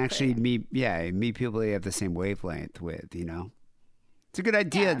 so you can actually meet people that you have the same wavelength with, you know. It's a good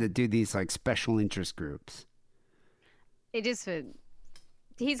idea to do these like special interest groups. It is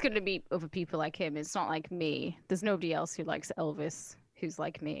he's going to meet other people like him. It's not like me. There's nobody else who likes Elvis who's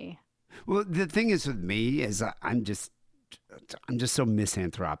like me. Well, the thing is with me is I'm just so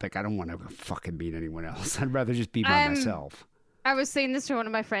misanthropic. I don't want to fucking meet anyone else. I'd rather just be by myself. I was saying this to one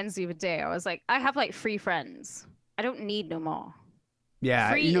of my friends the other day. I was like, I have like 3 friends. I don't need no more.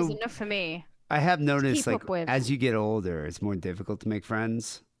 Yeah, 3 is enough for me. I have noticed, like, as you get older, it's more difficult to make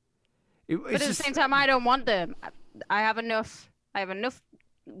friends. But at the same time, I don't want them. I have enough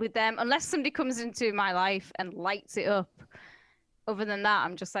with them. Unless somebody comes into my life and lights it up. Other than that,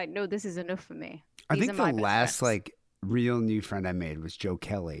 I'm just like, no, this is enough for me. I think the last, like, real new friend I made was Joe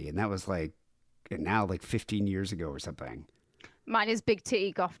Kelly. And that was, like, now, like, 15 years ago or something. Mine is Big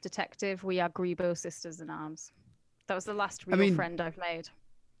Titty Goth Detective. We are Grebo sisters in arms. That was the last real friend I've made.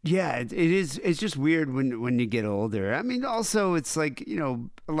 Yeah, it is. It's just weird when you get older. I mean, also it's like,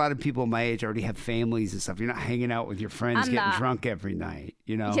 a lot of people my age already have families and stuff. You're not hanging out with your friends And getting that. drunk every night.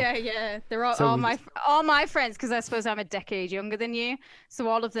 Yeah. They're all, So all my friends, because I suppose I'm a decade younger than you. So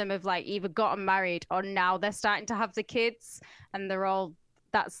all of them have like either gotten married or now they're starting to have the kids, and they're all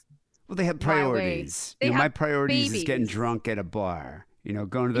well, they have priorities. They my have priorities is getting babies. drunk at a bar.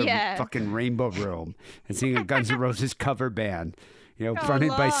 Going to the Yeah. fucking Rainbow Room and seeing a Guns N' Roses cover band. Fronted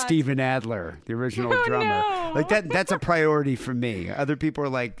by Lord. Steven Adler, the original Oh, drummer. no. Like that's a priority for me. Other people are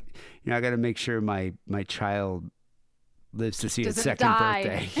like, I got to make sure my child lives to see its Doesn't second die.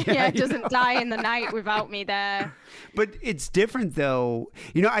 birthday. Yeah, it doesn't die in the night without me there. But it's different though.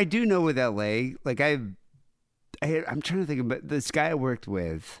 I do know with LA, like I'm trying to think about this guy I worked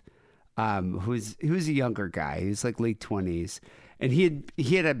with, he was a younger guy. He was like late 20s, and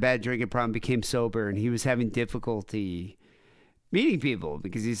he had a bad drinking problem, became sober, and he was having difficulty meeting people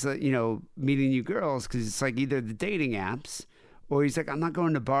because he's meeting new girls because it's like either the dating apps or he's like, I'm not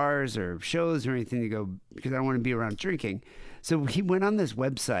going to bars or shows or anything to go because I don't want to be around drinking. So he went on this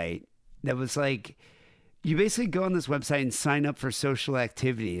website that was like, you basically go on this website and sign up for social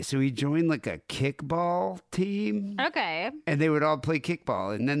activities. So he joined like a kickball team. Okay. And they would all play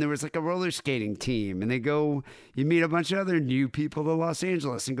kickball. And then there was like a roller skating team. And you meet a bunch of other new people to Los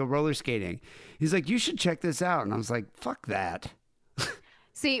Angeles and go roller skating. He's like, you should check this out. And I was like, fuck that.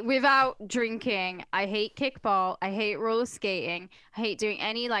 See, without drinking, I hate kickball. I hate roller skating. I hate doing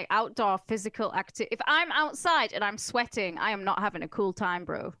any like outdoor physical activity. If I'm outside and I'm sweating, I am not having a cool time,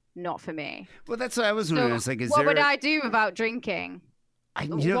 bro. Not for me. Well, that's what I was wondering. It's like, what would I do without drinking?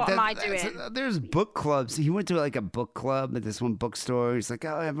 What am I doing? There's book clubs. He went to like a book club at this one bookstore. He's like,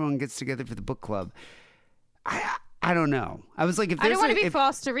 oh, everyone gets together for the book club. I don't know. I was like, I don't want to be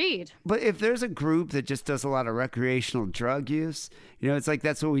forced to read. But if there's a group that just does a lot of recreational drug use, it's like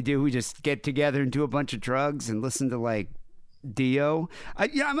that's what we do. We just get together and do a bunch of drugs and listen to like Dio. I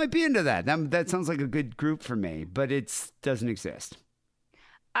might be into that. That sounds like a good group for me, but it doesn't exist.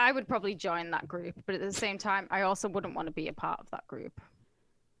 I would probably join that group, but at the same time, I also wouldn't want to be a part of that group.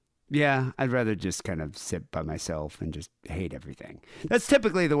 Yeah, I'd rather just kind of sit by myself and just hate everything. That's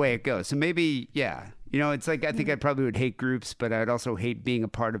typically the way it goes. So maybe, yeah. It's like I think I probably would hate groups, but I'd also hate being a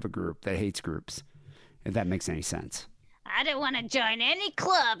part of a group that hates groups, if that makes any sense. I don't want to join any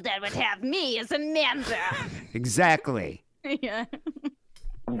club that would have me as a member. Exactly. Yeah.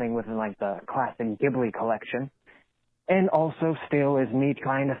 Something within like the classic Ghibli collection. And also still is me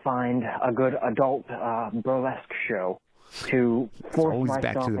trying to find a good adult burlesque show to force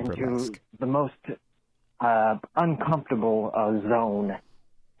myself into the most uncomfortable zone,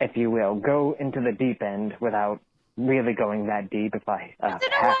 if you will. Go into the deep end without really going that deep, if I have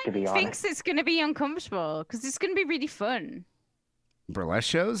to be honest. Thinks it's going to be uncomfortable because it's going to be really fun. Burlesque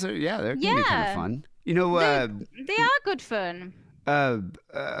shows? They're going to be kind of fun. They are good fun.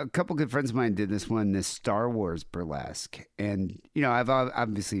 A couple good friends of mine did this Star Wars burlesque, and I've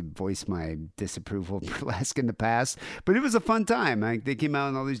obviously voiced my disapproval of burlesque in the past, but it was a fun time. They came out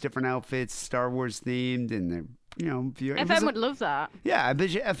in all these different outfits, Star Wars themed, and FM would love that. Yeah, I bet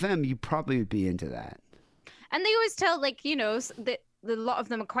you FM, you probably would be into that. And they always tell that a lot of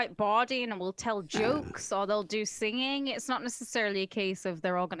them are quite bawdy and will tell jokes or they'll do singing. It's not necessarily a case of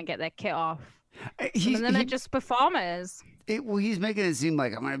they're all going to get their kit off. Some of them are just performers. He's making it seem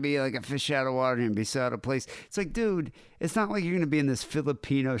like I'm going to be like a fish out of water and be so out of place. It's like, dude, it's not like you're going to be in this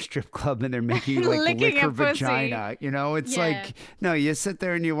Filipino strip club and they're making you like lick her vagina. It's like, no, you sit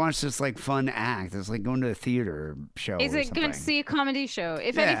there and you watch this like fun act. It's like going to a theater show. Is it going to see a comedy show?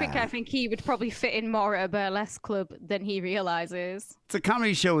 If anything, I think he would probably fit in more at a burlesque club than he realizes. It's a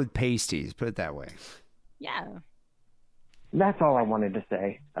comedy show with pasties, put it that way. Yeah. That's all I wanted to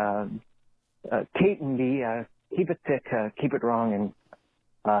say. Kate and Dee, keep it thick, keep it wrong,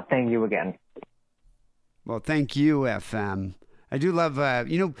 and thank you again. Well, thank you, FM. I do love, a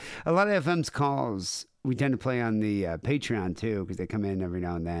lot of FM's calls we tend to play on the Patreon too, because they come in every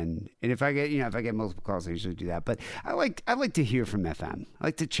now and then. And if I get multiple calls, I usually do that. But I like to hear from FM. I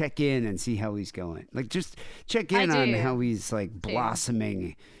like to check in and see how he's going. Like just check in on how he's like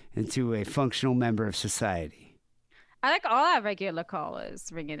blossoming into a functional member of society. I like all our regular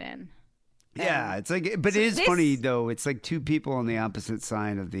callers ringing in. Yeah, it's like, but it is funny though. It's like two people on the opposite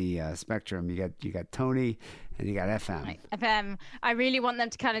side of the spectrum. You got Tony and you got FM. FM. I really want them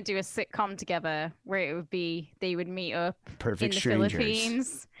to kind of do a sitcom together where it would be they would meet up Perfect in the Strangers.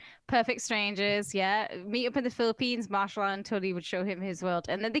 Philippines. Perfect Strangers. Yeah, meet up in the Philippines. Marshall and Tony would show him his world,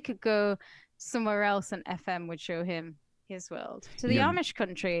 and then they could go somewhere else, and FM would show him his world to the Amish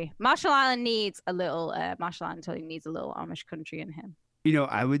country. Marshall Island needs a little. Marshall Island Tony needs a little Amish country in him. You know,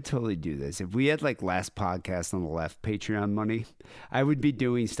 I would totally do this. If we had like Last Podcast on the Left Patreon money, I would be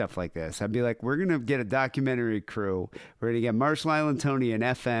doing stuff like this. I'd be like, we're going to get a documentary crew. We're going to get Marshall Island Tony and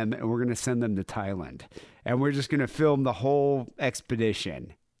FM, and we're going to send them to Thailand. And we're just going to film the whole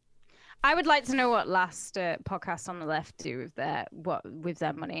expedition. I would like to know what Last Podcast on the Left do with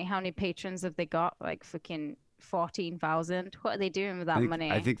their money. How many patrons have they got? Like fucking 14,000. What are they doing with that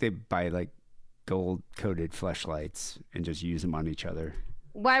money? I think they buy like gold-coated fleshlights and just use them on each other.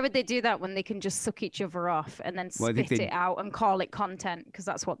 Why would they do that when they can just suck each other off and then spit it out and call it content? Because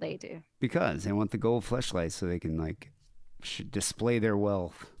that's what they do. Because they want the gold fleshlights so they can like display their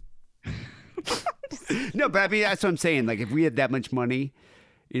wealth. No, but I mean, that's what I'm saying. Like, if we had that much money,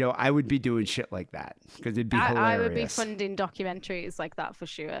 you know, I would be doing shit like that because it'd be hilarious. I would be funding documentaries like that for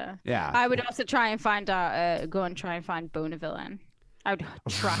sure. Yeah. I would also try and find out, go and try and find Boner Villain. I would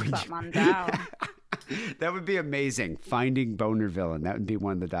track that man down. That would be amazing. Finding Boner Villain. That would be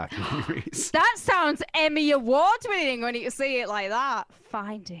one of the documentaries. That sounds Emmy Award winning when you say it like that.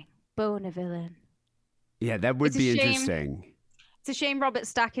 Finding Boner Villain. Yeah, that would be interesting. It's a shame Robert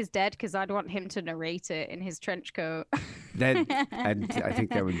Stack is dead because I'd want him to narrate it in his trench coat. I think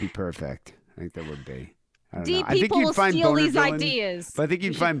that would be perfect. I think that would be. I don't know. I think you'd find steal these Villain, ideas. But I think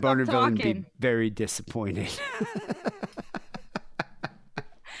you'd find Boner Villain be very disappointed.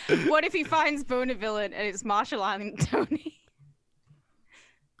 What if he finds Boner Villain and it's Marshall Island Tony?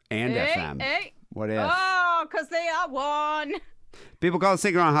 And FM. Hey. What if? Oh, because they are one. People call the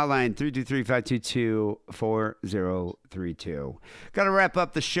Stick Around hotline 323-522-4032. Got to wrap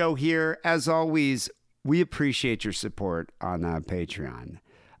up the show here. As always, we appreciate your support on Patreon.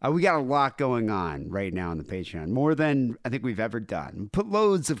 We got a lot going on right now on the Patreon, more than I think we've ever done. Put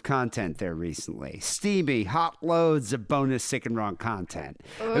loads of content there recently. Steamy, hot loads of bonus Sick and Wrong content.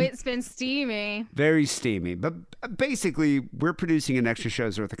 Oh, it's been steamy. Very steamy. But basically, we're producing an extra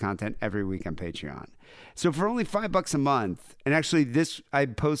show's worth of content every week on Patreon. So for only $5 a month, and actually I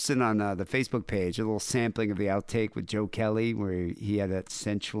posted on the Facebook page a little sampling of the outtake with Joe Kelly where he had a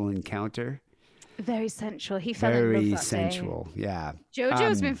sensual encounter. Very sensual. He fell in love that sensual, day. Yeah.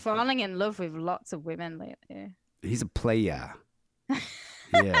 JoJo's been falling in love with lots of women lately. He's a playa.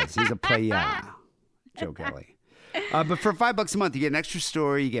 Yes, he's a playa, Joe Kelly. But for $5 a month, you get an extra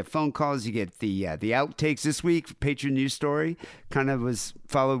story, you get phone calls, you get the outtakes. This week, Patreon news story kind of was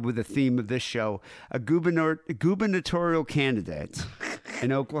followed with the theme of this show. A gubernatorial candidate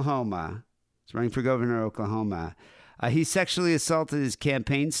in Oklahoma, he's running for governor of Oklahoma. He sexually assaulted his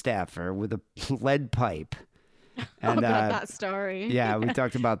campaign staffer with a lead pipe. And, that story. Yeah, we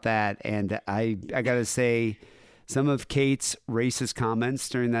talked about that. And I got to say, some of Kate's racist comments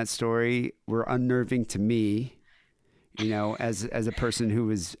during that story were unnerving to me, you know, as a person who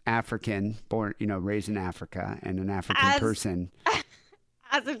was African, born, you know, raised in Africa and an African person.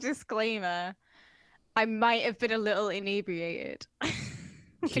 As a disclaimer, I might have been a little inebriated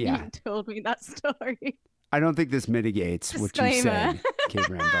when you told me that story. I don't think this mitigates what you said, Kate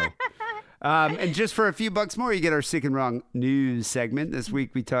Rambo. And just for a few bucks more, you get our Sick and Wrong news segment. This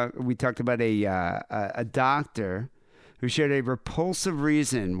week we talked about a doctor who shared a repulsive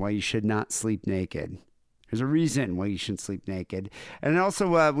reason why you should not sleep naked. There's a reason why you shouldn't sleep naked. And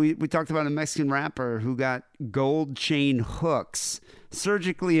also we talked about a Mexican rapper who got gold chain hooks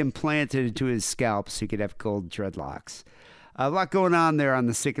surgically implanted into his scalp so he could have gold dreadlocks. A lot going on there on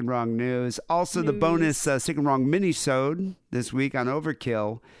the Sick and Wrong news. Also, the bonus Sick and Wrong mini-sode this week on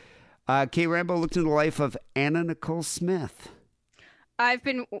Overkill. Kate Rambo looked into the life of Anna Nicole Smith.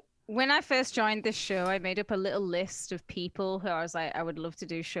 When I first joined this show, I made up a little list of people who I was like, I would love to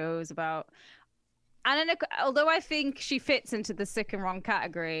do shows about. Anna Nicole, although I think she fits into the Sick and Wrong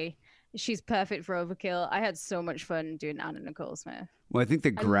category, she's perfect for Overkill. I had so much fun doing Anna Nicole Smith. Well, I think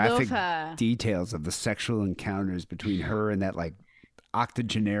the graphic details of the sexual encounters between her and that like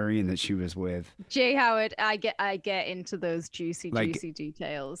octogenarian that she was with. Jay Howard, I get into those juicy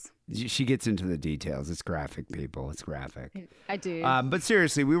details. She gets into the details. It's graphic, people. It's graphic. I do. But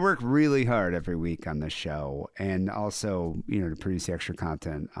seriously, we work really hard every week on this show, and also, you know, to produce extra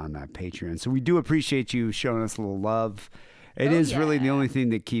content on Patreon. So we do appreciate you showing us a little love. It is really the only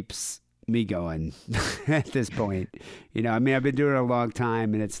thing that keeps me going at this point. You know, I mean, I've been doing it a long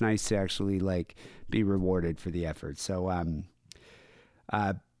time, and it's nice to actually like be rewarded for the effort. So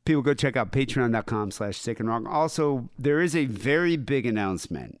people go check out patreon.com/sickandwrong. Also, there is a very big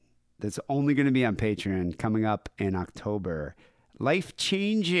announcement that's only going to be on Patreon coming up in October.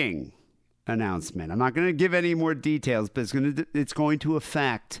 Life-changing announcement. I'm not going to give any more details, but it's going to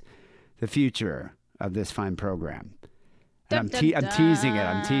affect the future of this fine program. I'm teasing it.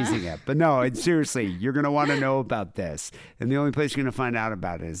 I'm teasing it. But no, seriously, you're going to want to know about this. And the only place you're going to find out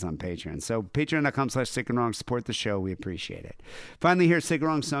about it is on Patreon. So patreon.com/sickandwrong. Support the show. We appreciate it. Finally, here's Sick and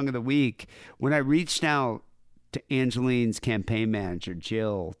Wrong Song of the Week. When I reached out to Angelyne's campaign manager,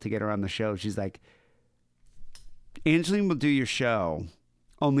 Jill, to get her on the show, she's like, Angelyne will do your show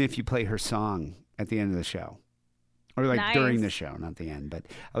only if you play her song at the end of the show. Or like during the show, not the end. But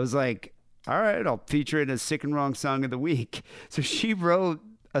I was like, all right, I'll feature it as Sick and Wrong Song of the Week. So she wrote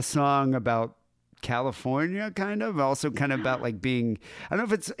a song about California, kind of, also kind of about like being, I don't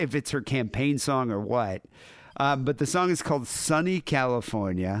know if it's her campaign song or what, but the song is called Sunny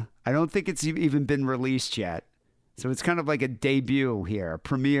California. I don't think it's even been released yet. So it's kind of like a debut here, a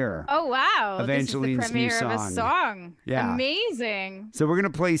premiere. Oh, wow. Of this Angelyne's is the premiere new song. of a song. Yeah. Amazing. So we're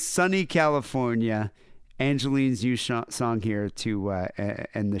going to play Sunny California, Angelyne's new song here to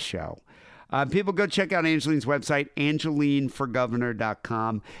end the show. People, go check out Angelyne's website,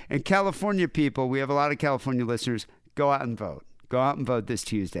 AngelyneForGovernor.com. And California people, we have a lot of California listeners, go out and vote. Go out and vote this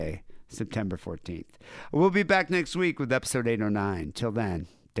Tuesday, September 14th. We'll be back next week with episode 809. Till then,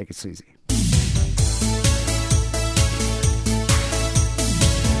 take it sleazy.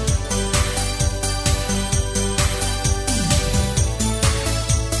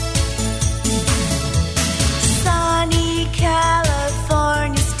 Sunny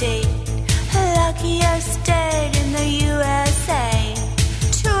California state, luckiest state in the USA.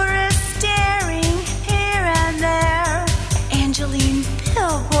 Tourists staring here and there, Angelyne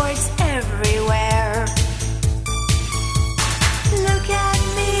billboards everywhere. Look at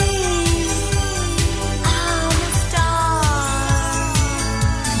me, I'm a star.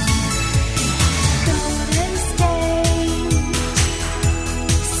 Golden State,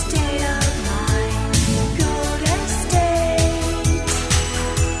 state of mind. Golden State,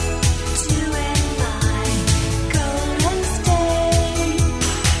 to and by. Golden State,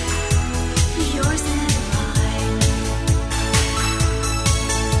 yours and mine.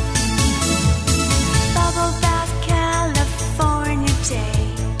 Bubble Bath, California day,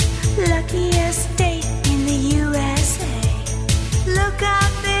 luckiest state in the USA. Look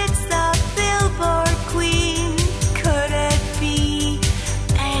up, it's the billboard queen. Could it be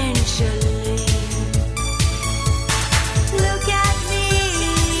Angelyne? Look at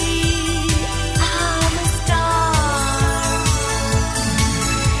me, I'm a star.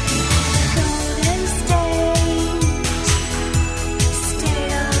 Golden State,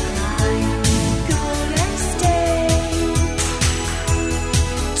 state of mind. Golden State,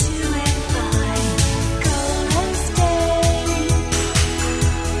 to and by. Golden State,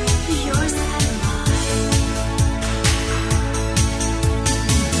 yours and mine.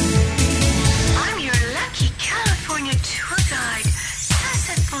 I'm your lucky California tour guide.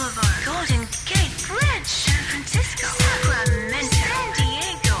 Sunset Boulevard, Golden Gate Bridge, San Francisco, Sacramento, San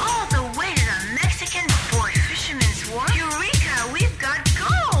Diego, all the way to the Mexican Boy Fisherman's Wharf. Eureka, we've got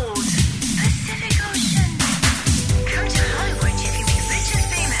gold! Pacific Ocean. Come to Hollywood, you can be rich and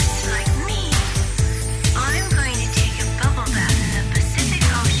famous like me. I'm going to take a bubble bath in the Pacific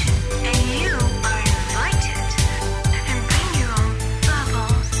Ocean, and you are invited. And bring your own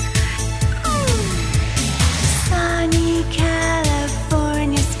bubbles. Sunny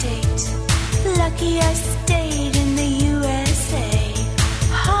California state, luckiest state in the USA.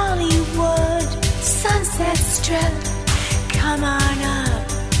 Hollywood, Sunset Strip, come on up,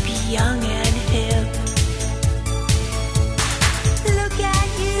 be young and hip. Look at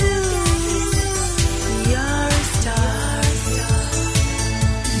you, you're a star.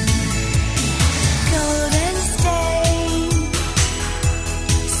 Golden State,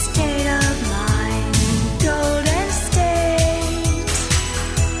 state of mind. Golden State,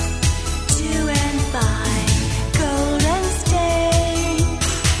 to and by. Golden State,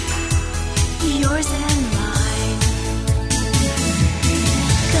 yours and mine.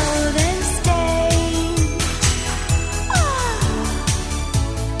 Golden State,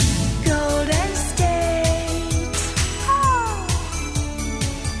 Golden State,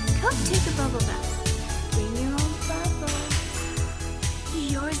 come take a bubble bath. Bring your own bubble,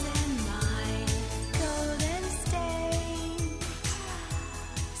 yours and mine. Golden State,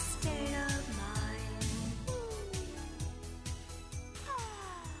 state of mind.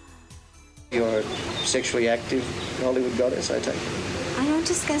 You're sexually active Hollywood goddess, I take it. I don't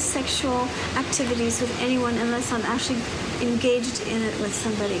discuss sexual activities with anyone unless I'm actually engaged in it with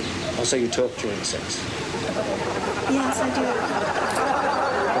somebody. Also, you talk during sex. Yes, I do.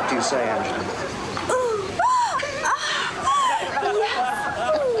 What do you say, Angela?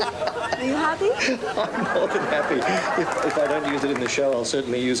 Yes. Are you happy? I'm more than happy. If I don't use it in the show, I'll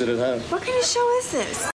certainly use it at home. What kind of show is this?